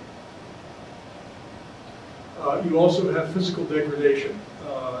 You also have physical degradation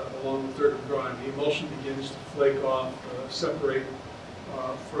along with dirt and grime. The emulsion begins to flake off, separate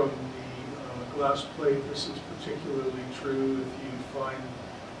from the glass plate. This is particularly true if you find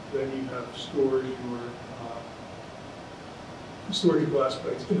that you have stored your glass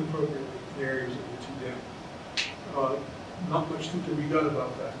plates inappropriately in areas that are too damp. Not much that can be done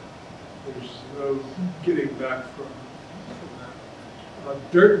about that. There's no getting back from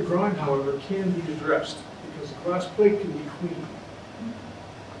that. Dirt and grime, however, can be addressed because the glass plate can be cleaned,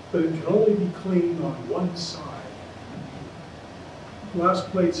 but it can only be cleaned on one side. Glass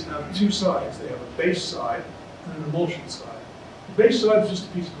plates have two sides. They have a base side and an emulsion side. The base side is just a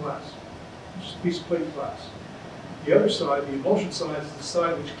piece of glass, just a piece of plate glass. The other side, the emulsion side, is the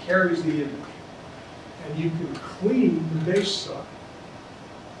side which carries the image. And you can clean the base side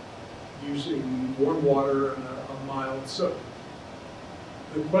using warm water and a mild soap.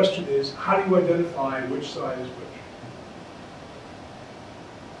 The question is, how do you identify which side is which?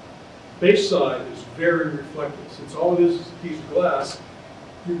 Base side is very reflective. Since all it is a piece of glass,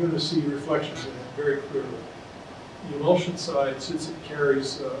 you're going to see reflections in it very clearly. The emulsion side, since it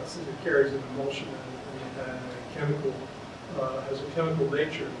carries an emulsion and a chemical, has a chemical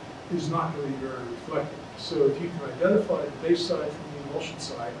nature, is not going to be very reflective. So if you can identify the base side from the emulsion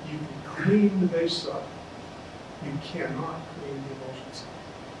side, you can clean the base side. You cannot clean the emulsion side.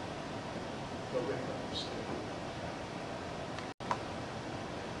 Don't make that mistake.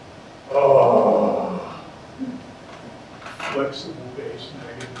 Oh, flexible base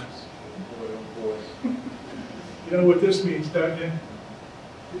negatives. Boy, oh boy. You know what this means, don't you?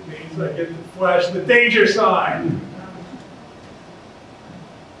 It means I get to flash the danger sign.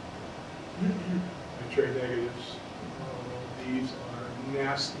 Nitrate negatives. These are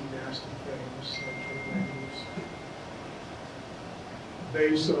nasty, nasty things. Nitrate negatives. The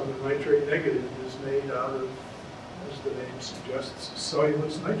base on the nitrate negative is made out of, as the name suggests,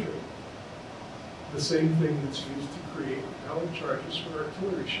 cellulose nitrate. The same thing that's used to create propellant charges for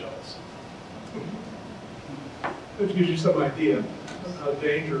artillery shells. That gives you some idea of how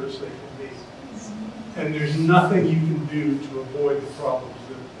dangerous they can be. And there's nothing you can do to avoid the problems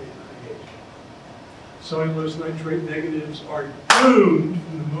that they create. Cellulose nitrate negatives are doomed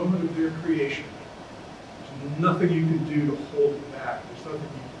from the moment of their creation. There's nothing you can do to hold it back. There's nothing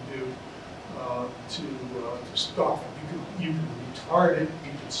you can do to stop it. You can retard it,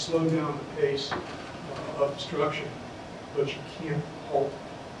 you can slow down the pace of destruction, but you can't halt it.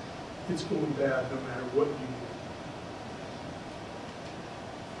 It's going bad no matter what you do.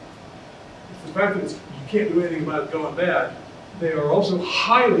 It's the fact that you can't do anything about it going bad. They are also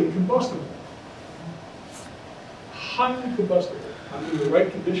highly combustible. Highly combustible. Under the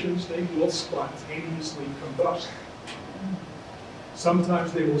right conditions, they will spontaneously combust.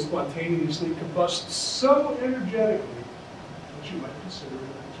 Sometimes they will spontaneously combust so energetically that you might consider it an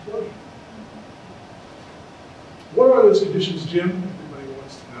explosion. What are those conditions, Jim? Everybody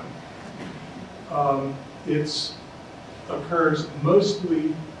wants to know. It occurs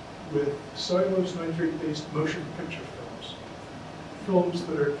mostly with cellulose nitrate-based motion picture films. Films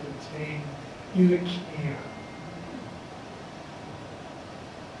that are contained in a can.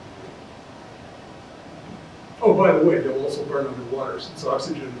 Oh, by the way, they'll also burn underwater since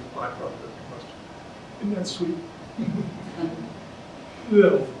oxygen is a byproduct of combustion. Isn't that sweet?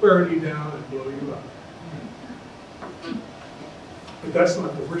 They'll burn you down and blow you up. But that's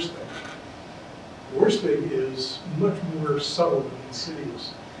not the worst thing. The worst thing is much more subtle and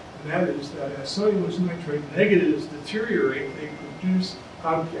insidious. And that is that as cellulose nitrate negatives deteriorate, they produce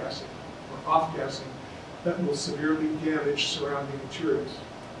outgassing or off-gassing that will severely damage surrounding materials.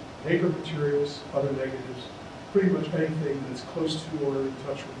 Paper materials, other negatives, pretty much anything that's close to or in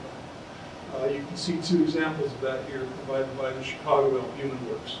touch with that. You can see two examples of that here provided by the Chicago Human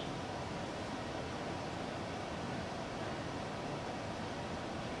Works.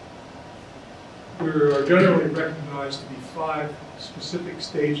 There are generally recognized to be 5 specific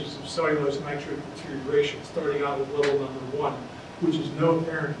stages of cellulose nitrate deterioration, starting out with level number 1, which is no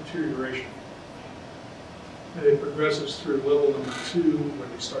apparent deterioration. And it progresses through level number 2, where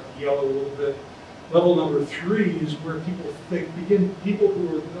they start to yellow a little bit. Level number 3 is where people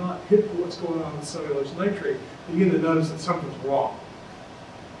who are not hip to what's going on with cellulose nitrate begin to notice that something's wrong.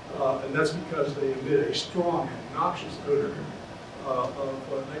 And that's because they emit a strong and noxious odor of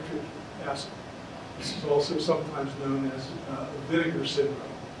nitric acid. This is also sometimes known as vinegar syndrome.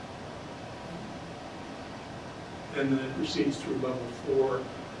 And then it proceeds through level 4,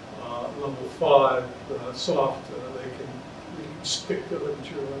 level 5, soft, they can stick to the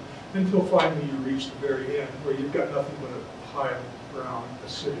material, until finally you reach the very end where you've got nothing but a pile of brown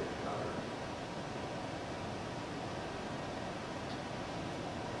acidic powder.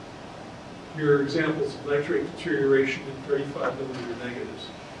 Here are examples of nitrate deterioration in 35 millimeter negatives.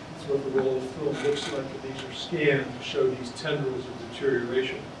 That's what the roll of film looks like, and these are scanned to show these tendrils of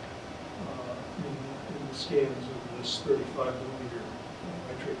deterioration in the scans of this 35 millimeter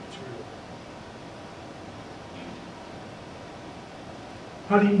nitrate material.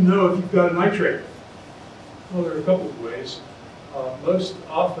 How do you know if you've got a nitrate? Well, there are a couple of ways. Most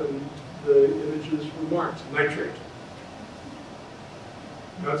often, the images were marked nitrate.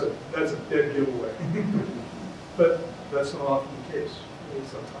 That's a dead giveaway. But that's not often the case. I mean,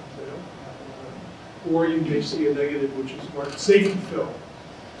 sometimes they don't happen. Or you may see a negative which is marked safety film.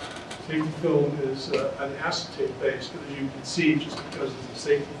 Safety film is an acetate base, but as you can see, just because it's a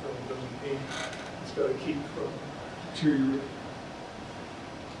safety film doesn't mean it's going to keep from deteriorating.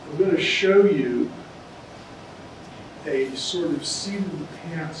 I'm going to show you a sort of seat of the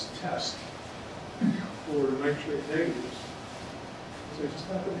pants test for nitrate negatives. So I just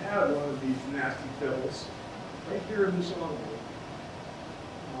happen to have one of these nasty devils right here in this envelope.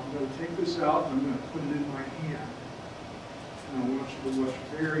 I'm going to take this out and I'm going to put it in my hand. And I want you to watch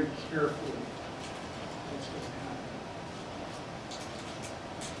very carefully what's going to happen.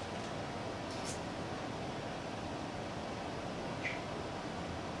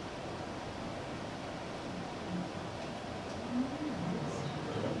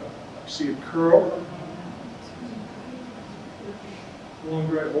 See it curl? The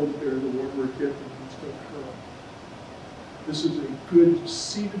longer I hold it there, the warmer it gets, and it's going to curl. This is a good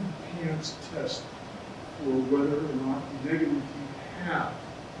seat of the pants test for whether or not the negative you have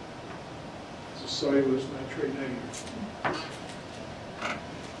is a cellulose nitrate negative.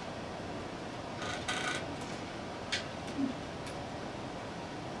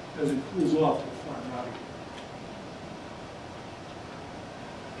 As it cools off, you'll find out again.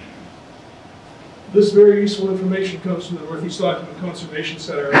 This very useful information comes from the Northeast Document Conservation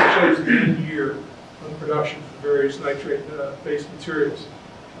Center, and it shows the end year of production for various nitrate-based materials.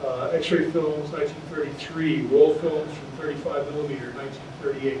 X-ray films, 1933, roll films from 35 millimeter,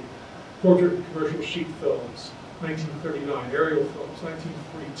 1938, portrait and commercial sheet films, 1939. Aerial films,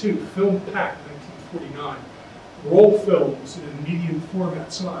 1942. Film pack, 1949. Roll films in medium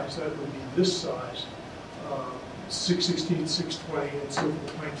format size, that would be this size, 616, 620, and so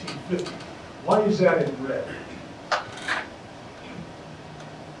forth, 1950. Why is that in red?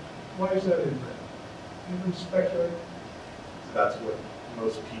 Why is that in red? Anyone speculate? That's what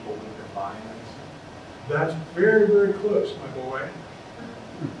most people would define as. That's very, very close, my boy.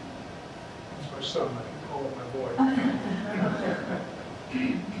 That's my son, I can call him my boy.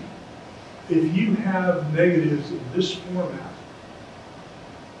 If you have negatives in this format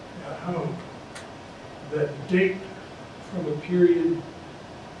at home that date from a period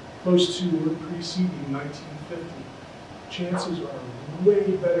close to or preceding 1950, chances are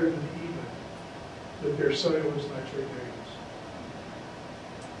way better than even that they're cellulose nitrate negatives.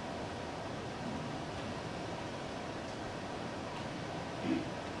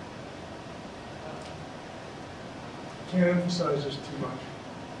 Can't emphasize this too much.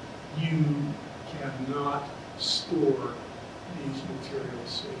 You cannot store these materials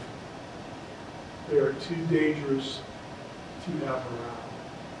safely. They are too dangerous to have around.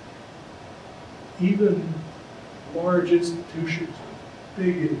 Even large institutions with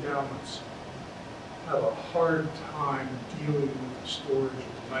big endowments have a hard time dealing with the storage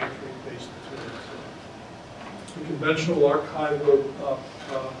of nitrate-based materials. The conventional archival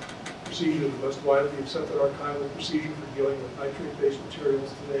procedure, the most widely accepted archival procedure for dealing with nitrate-based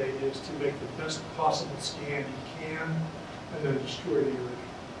materials today is to make the best possible scan you can and then destroy the original.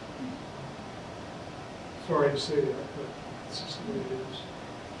 Sorry to say that, but it's just the way it is.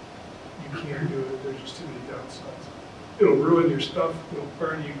 You can't do it, there's just too many downsides. It'll ruin your stuff, it'll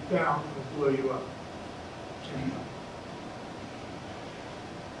burn you down, it'll blow you up.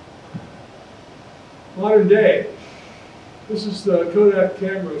 Modern day. This is the Kodak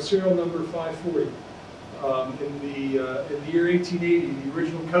camera, serial number 540. In the year 1880, the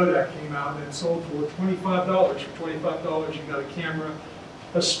original Kodak came out and it sold for $25. For $25, you got a camera,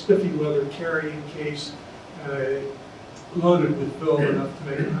 a spiffy leather carrying case, loaded with film enough to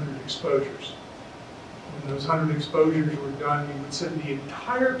make 100 exposures. When those 100 exposures were done, you would send the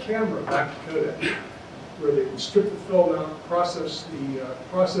entire camera back to Kodak, where they would strip the film out, process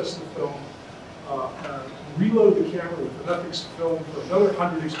the film, reload the camera with enough film for another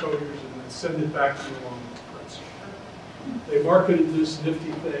 100 exposures, and then send it back to you along with the prints. They marketed this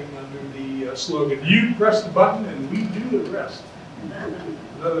nifty thing under the slogan, "You press the button and we do the rest."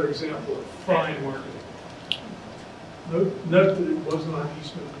 Another example of fine marketing. Note that it was not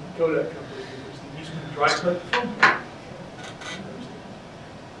Eastman Kodak Company, it was the Eastman Dry Cut Film Company.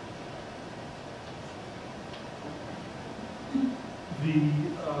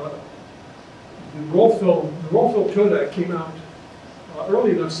 The roll film Kodak came out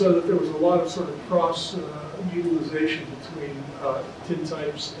early enough so that there was a lot of sort of cross utilization between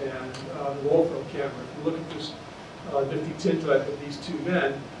tintypes and the roll film camera. If you look at this nifty tintype of these two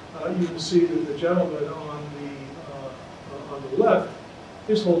men, you will see that the gentleman on the left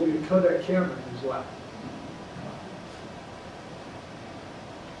is holding a Kodak camera in his lap.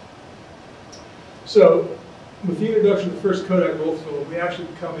 So, with the introduction of the first Kodak roll film, we actually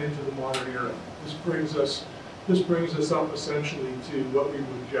come into the modern era. This brings us up essentially to what we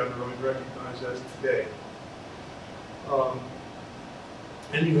would generally recognize as today.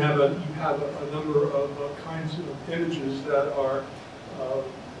 And you have a number of kinds of images that are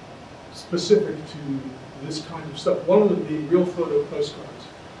specific to this kind of stuff. One of them being real photo postcards.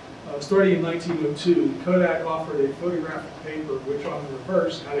 Starting in 1902, Kodak offered a photographic paper which on the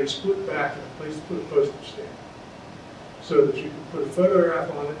reverse had a split back and a place to put a postage stamp, so that you could put a photograph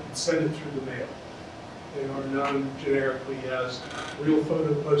on it and send it through the mail. They are known generically as real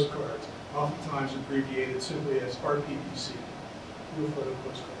photo postcards, oftentimes abbreviated simply as RPPC, real photo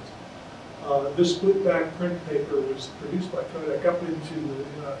postcards. This split back print paper was produced by Kodak up into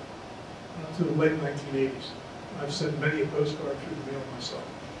the late 1980s. I've sent many a postcard through the mail myself.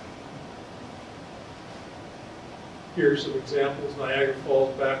 Here are some examples. Niagara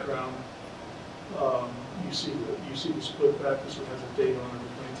Falls background. You see the split back. This one has a date on it of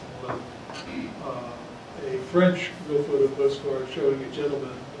 1911. A French real photo postcard showing a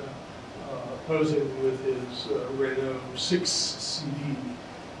gentleman posing with his Renault 6 CD.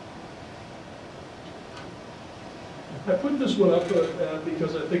 I put this one up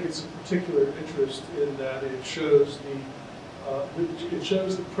because I think it's of particular interest in that it shows the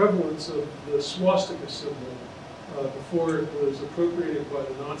prevalence of the swastika symbol before it was appropriated by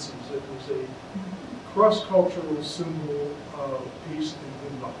the Nazis. It was a cross-cultural symbol of peace and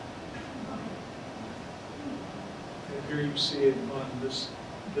good luck. And here you see it on this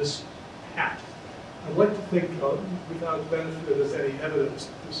hat. I'd like to think, without benefit of any evidence,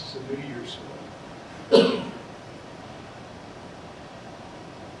 that this is a New Year's one.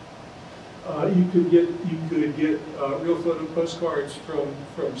 You could get real photo postcards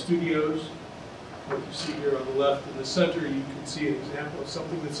from studios. What you see here on the left in the center, you can see an example of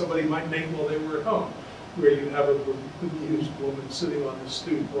something that somebody might make while they were at home, where you have a bemused woman sitting on the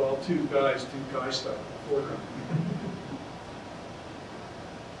stoop while two guys do guy stuff in the foreground.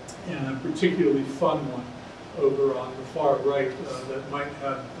 And a particularly fun one over on the far right that might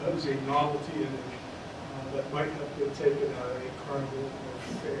have, that is a novelty image that might have been taken at a carnival or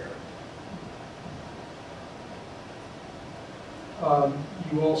fair.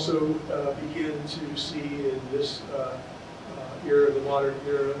 You also begin to see in this era, the modern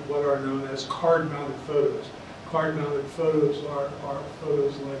era, what are known as card-mounted photos. Card-mounted photos are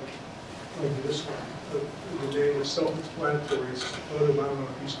photos like this one. The name is self-explanatory. It's a photo mounted on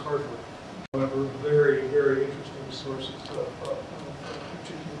a piece of cardboard. However, very, very interesting sources of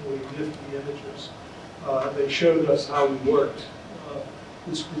particularly nifty images. They showed us how we worked.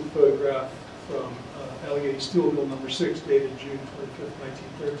 This group photograph from Allegheny Steel Mill number 6, dated June 25th,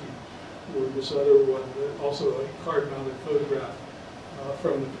 1913, or this other one, also a card-mounted photograph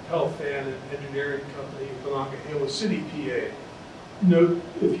from the Propel Fan and Engineering Company of Monongahela City, PA. Note,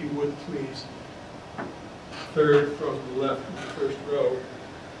 if you would please, third from the left in the first row,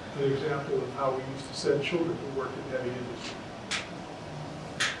 an example of how we used to send children to work in heavy industry.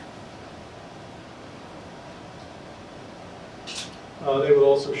 They would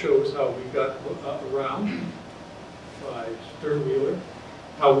also show us how we got around by stern wheeler,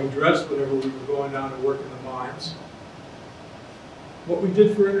 how we dressed whenever we were going down to work in the mines, what we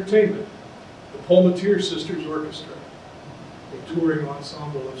did for entertainment. The Palmatier Sisters Orchestra, a touring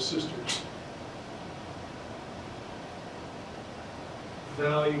ensemble of sisters.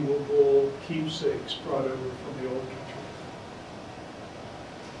 Valuable keepsakes brought over from the old country.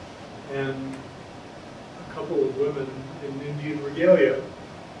 And a couple of women in Indian regalia.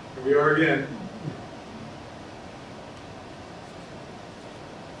 Here we are again.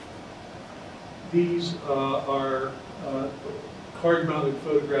 These are card-mounted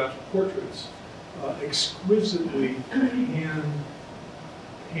photographed portraits, exquisitely hand-painted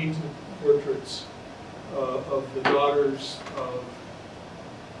portraits of the daughters of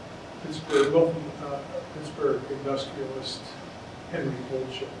Pittsburgh industrialist Henry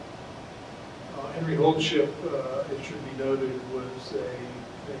Holdship. Henry Holdship, it should be noted, was a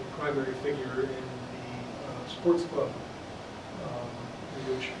primary figure in the sports club,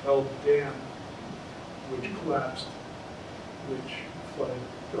 which held the dam, which collapsed, which flooded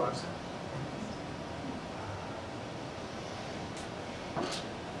Johnstown.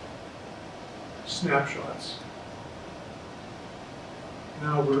 Snapshots.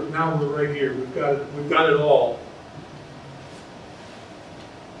 Now we're right here. We've got it all.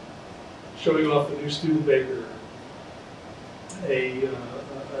 Showing off the new Studebaker, a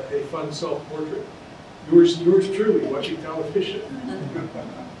fun self-portrait. Yours truly, watching television.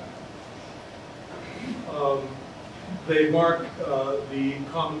 They mark the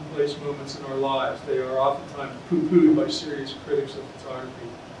commonplace moments in our lives. They are oftentimes poo-pooed by serious critics of photography.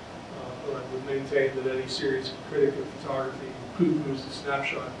 But I would maintain that any serious critic of photography who poo-poos the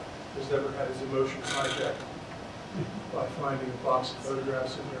snapshot has never had his emotions hijacked by finding a box of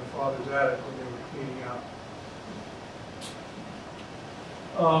photographs in their father's attic when they were cleaning out.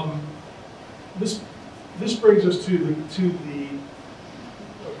 This brings us to the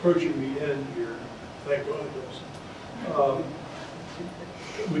approaching the end here. Thank God,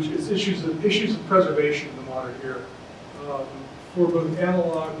 which is issues of preservation in the modern era for both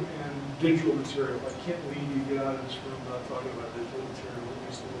analog and digital material. I can't leave you get out of this room without talking about digital material at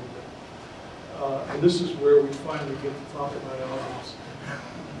least a little bit. And this is where we finally get to talk about albums.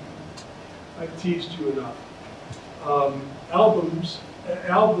 I've teased you enough.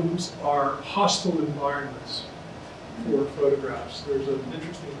 Albums are hostile environments for photographs. There's an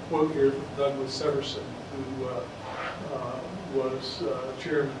interesting quote here from Douglas Severson, who was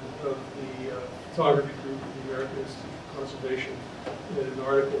chairman of the photography group of the American Institute of Conservation, in an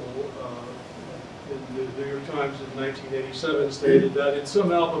article in the New York Times in 1987 stated that in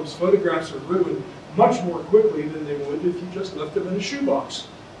some albums, photographs are ruined much more quickly than they would if you just left them in a shoebox.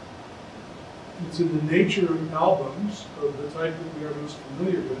 It's in the nature of albums of the type that we are most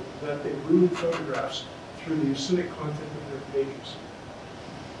familiar with that they ruin photographs through the acidic content of their pages.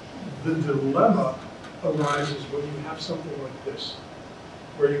 The dilemma arises when you have something like this,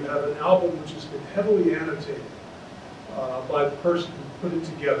 where you have an album which has been heavily annotated by the person who put it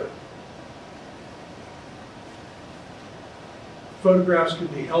together. Photographs can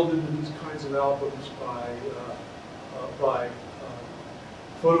be held into these kinds of albums by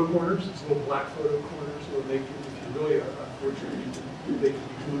photo corners. It's little black photo corners, or they can, if you're really unfortunate, they can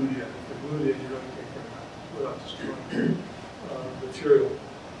be glued in. If they're glued in, you don't take them out without destroying material.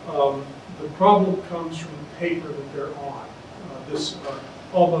 The problem comes from the paper that they're on. This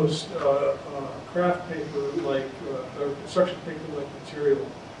almost craft paper-like, or construction paper-like material,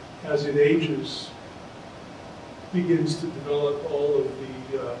 as it ages, begins to develop all of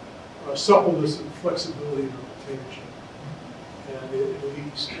the suppleness and flexibility of the rotation. And it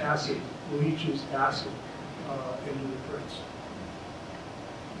leaches acid into the prints.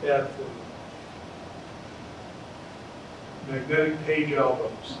 Bad for them. Magnetic page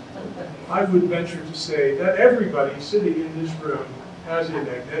albums. I would venture to say that everybody sitting in this room has a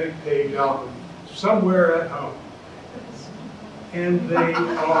magnetic page album somewhere at home. And they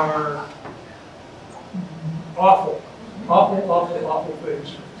are awful, awful, awful, awful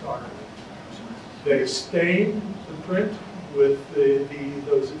things for photography. They stain the print with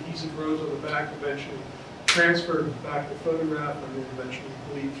those adhesive rows on the back, eventually transfer to the back of the photograph, and then eventually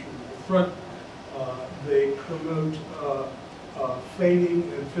bleed through the front. They promote fading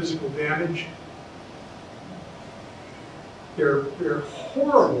and physical damage. They're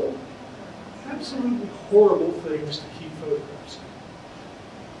horrible, absolutely horrible things to keep photographs in.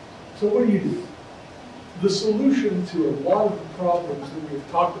 So what do? The solution to a lot of the problems that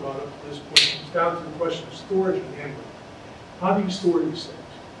we've talked about up to this point comes down to the question of storage and handling. How do you store these things?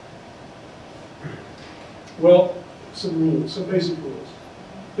 Well, some rules, some basic rules.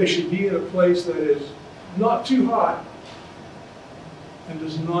 They should be in a place that is not too hot and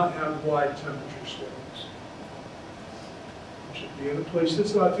does not have wide temperature swings. It should be in a place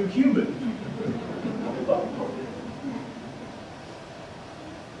that's not too humid.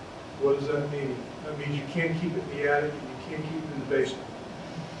 What does that mean? That means you can't keep it in the attic and you can't keep it in the basement.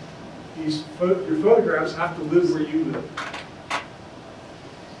 Your photographs have to live where you live.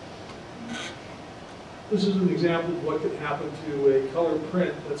 This is an example of what could happen to a color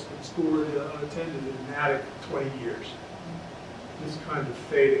print that's been stored unattended in an attic for 20 years. This kind of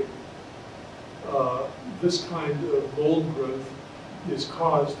fading. This kind of mold growth is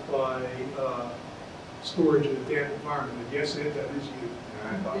caused by storage in a damp environment. And yes, Ed, that is you.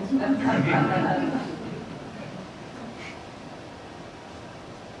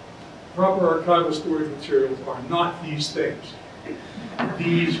 Proper archival storage materials are not these things.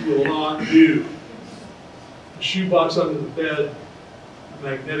 These will not do. A shoebox under the bed, a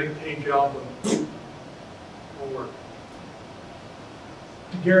magnetic page album, won't work.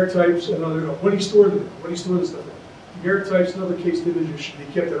 Daguerreotypes and other, what do you store them in? What do you store this stuff in? Daguerreotypes and other cased images should be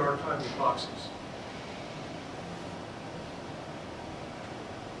kept in archival boxes.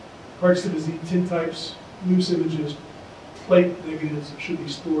 Parts of the tintypes, loose images, plate negatives should be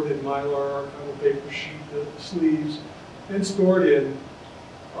stored in Mylar archival paper sheet sleeves and stored in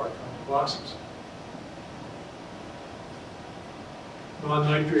archival boxes.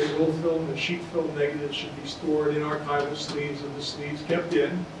 Non-nitrate roll film and sheet film negatives should be stored in archival sleeves, and the sleeves kept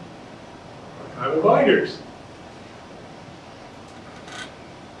in archival binders.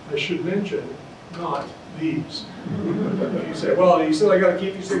 I should mention, not these. You say, well, you said I got to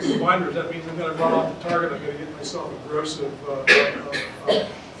keep these things in binders. That means I'm going to run off the target. I'm going to get myself a gross of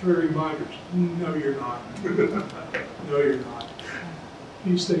 3 binders. No, you're not. No, you're not.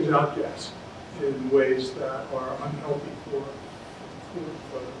 These things outgas in ways that are unhealthy for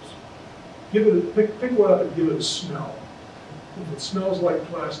photos. Give it a, pick one up and give it a smell. If it smells like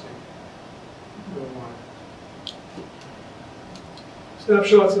plastic, you don't want it.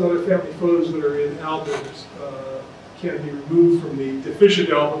 Snapshots and other family photos that are in albums can be removed from the deficient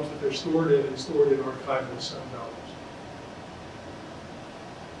albums that they're stored in and stored in archival sound albums.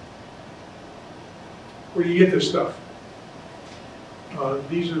 Where do you get this stuff?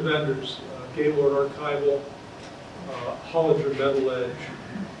 These are vendors, Gaylord Archival, Hollinger Metal Edge,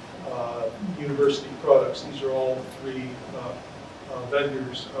 University Products. These are all 3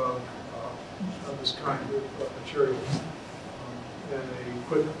 vendors of this kind of material. And a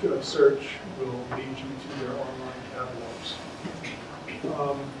quick search will lead you to their online catalogs.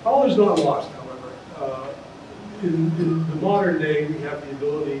 All is not lost, however. In the modern day, we have the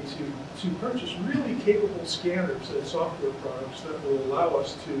ability to purchase really capable scanners and software products that will allow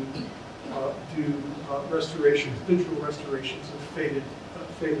us to do restorations, digital restorations of faded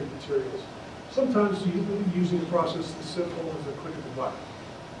materials. Sometimes using a process as simple as a click of a button.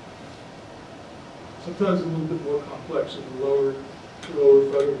 Sometimes a little bit more complex. In the lower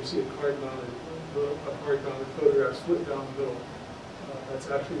photo, you see a card-mounted photograph split down the middle. That's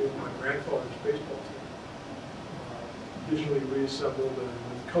actually my grandfather's baseball team. digitally reassembled and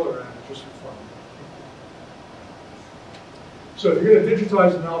with color added just for fun. So if you're going to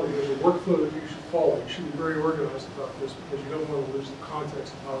digitize an album, there's a workflow that you should follow. You should be very organized about this because you don't want to lose the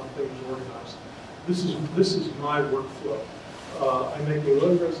context of how the thing is organized. This is my workflow. I make a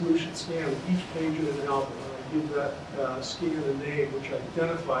low resolution scan of each page of an album, and I give that scan a name which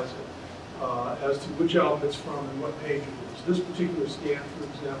identifies it as to which album it's from and what page it is. This particular scan, for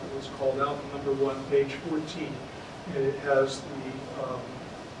example, is called album number 1, page 14, and it has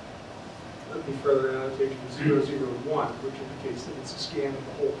the further annotation 001, which indicates that it's a scan of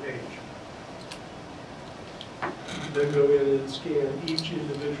the whole page. Then go in and scan each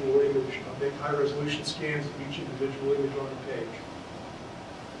individual image. I'll make high-resolution scans of each individual image on the page,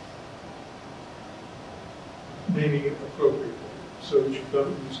 naming it appropriately so that you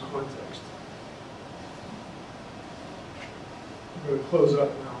don't lose context. I'm going to close up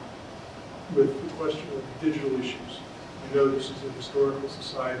now with the question of digital issues. I know this is a historical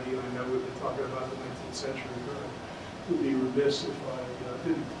society, and I know we've been talking about the 19th century, but I would be remiss if I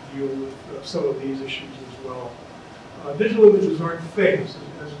didn't deal with some of these issues as well. Digital images aren't things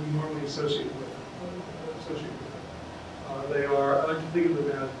as we normally associate with them. They are, I like to think of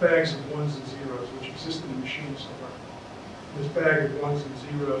them as bags of ones and zeros, which exist in the machine somewhere. This bag of ones and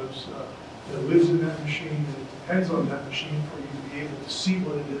zeros that lives in that machine, and it depends on that machine for you to be able to see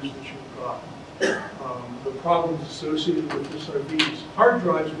what it is that you've got. The problems associated with this are these. Hard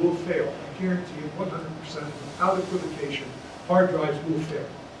drives will fail. I guarantee you 100% without equivocation, hard drives will fail.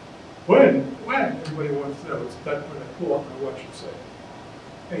 When? Everybody wants to know. It's that when I pull up my watch and say,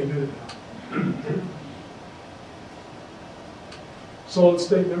 any minute now. Solid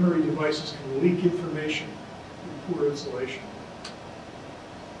state memory devices can leak information with poor insulation.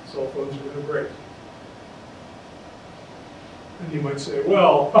 Cell phones are going to break. And you might say,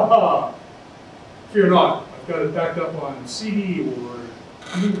 well, haha, fear not. I've got it backed up on CD or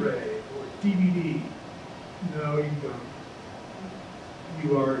Blu-ray or DVD. No, you don't.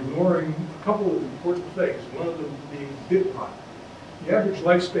 You are ignoring a couple of important things, one of them being bit rot. The average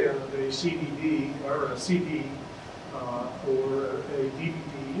lifespan of a CD or a CD or a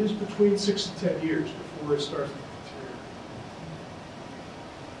DVD is between 6 to 10 years before it starts to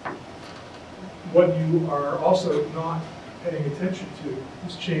deteriorate. What you are also not paying attention to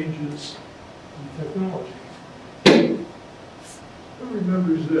is changes in technology. Who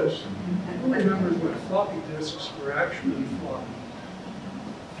remembers this? Who remembers when floppy disks were actually floppy?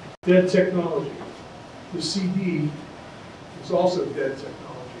 Dead technology. The CD is also dead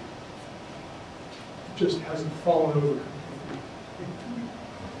technology. It just hasn't fallen over completely.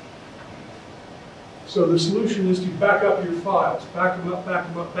 So the solution is to back up your files. Back them up, back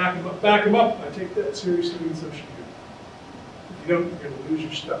them up, back them up, back them up. I take that seriously, and so should you. If you don't, you're going to lose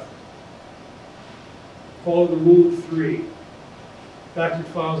your stuff. Follow the rule of 3. Back your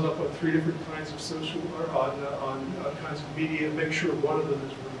files up on 3 different kinds of social, or on kinds of media. Make sure one of them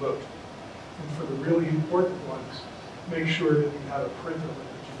is remote. And for the really important ones, make sure that you have a print of it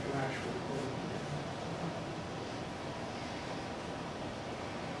that you can actually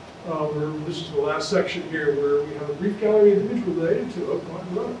pull. This is the last section here where we have a brief gallery of images related to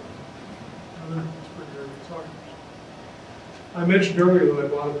Oakmont Road. I mentioned earlier that I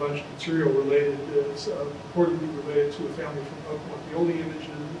bought a bunch of material related, reportedly related to a family from Oakmont.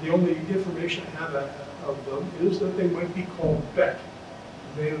 The only information I have of them is that they might be called Beck.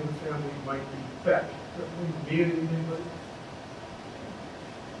 The name of the family might be Beck. Does that mean anybody?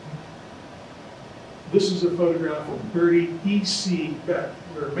 This is a photograph of Bertie E.C. Beck.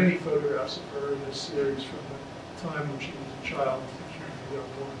 There are many photographs of her in this series from the time when she was a child.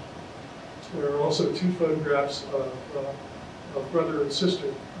 There are also 2 photographs of brother and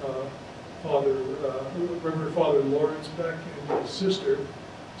sister, Reverend Father Lawrence Beck and his sister,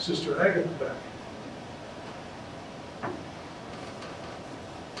 Sister Agatha Beck.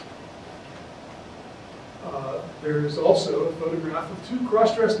 There is also a photograph of 2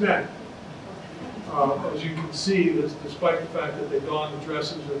 cross-dressed men. As you can see, despite the fact that they don the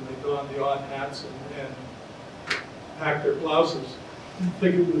dresses and they don the odd hats and pack their blouses,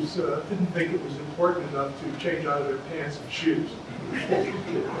 didn't think it was important enough to change out of their pants and shoes.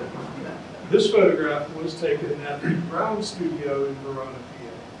 This photograph was taken at the Brown Studio in Verona,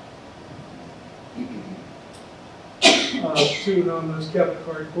 PA. 2 anonymous cabinet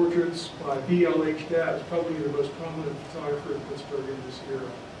card portraits by B.L.H. Dabbs, probably the most prominent photographer in Pittsburgh in this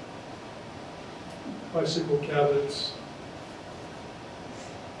era. Bicycle cabinets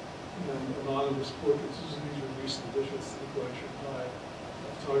and anonymous portraits. These are recent additions to the collection by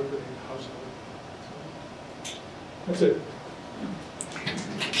photographer named Household. That's it.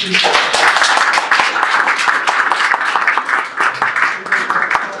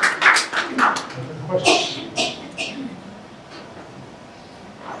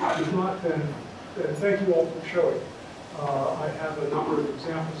 thank you all for showing. I have a number of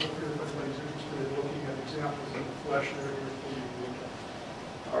examples up here if anybody's interested in looking at examples in the flesh. They're here for you to look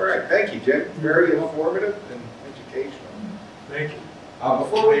at. All right, thank you, Jim. Very informative and educational. Thank you.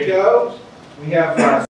 Before we go, we have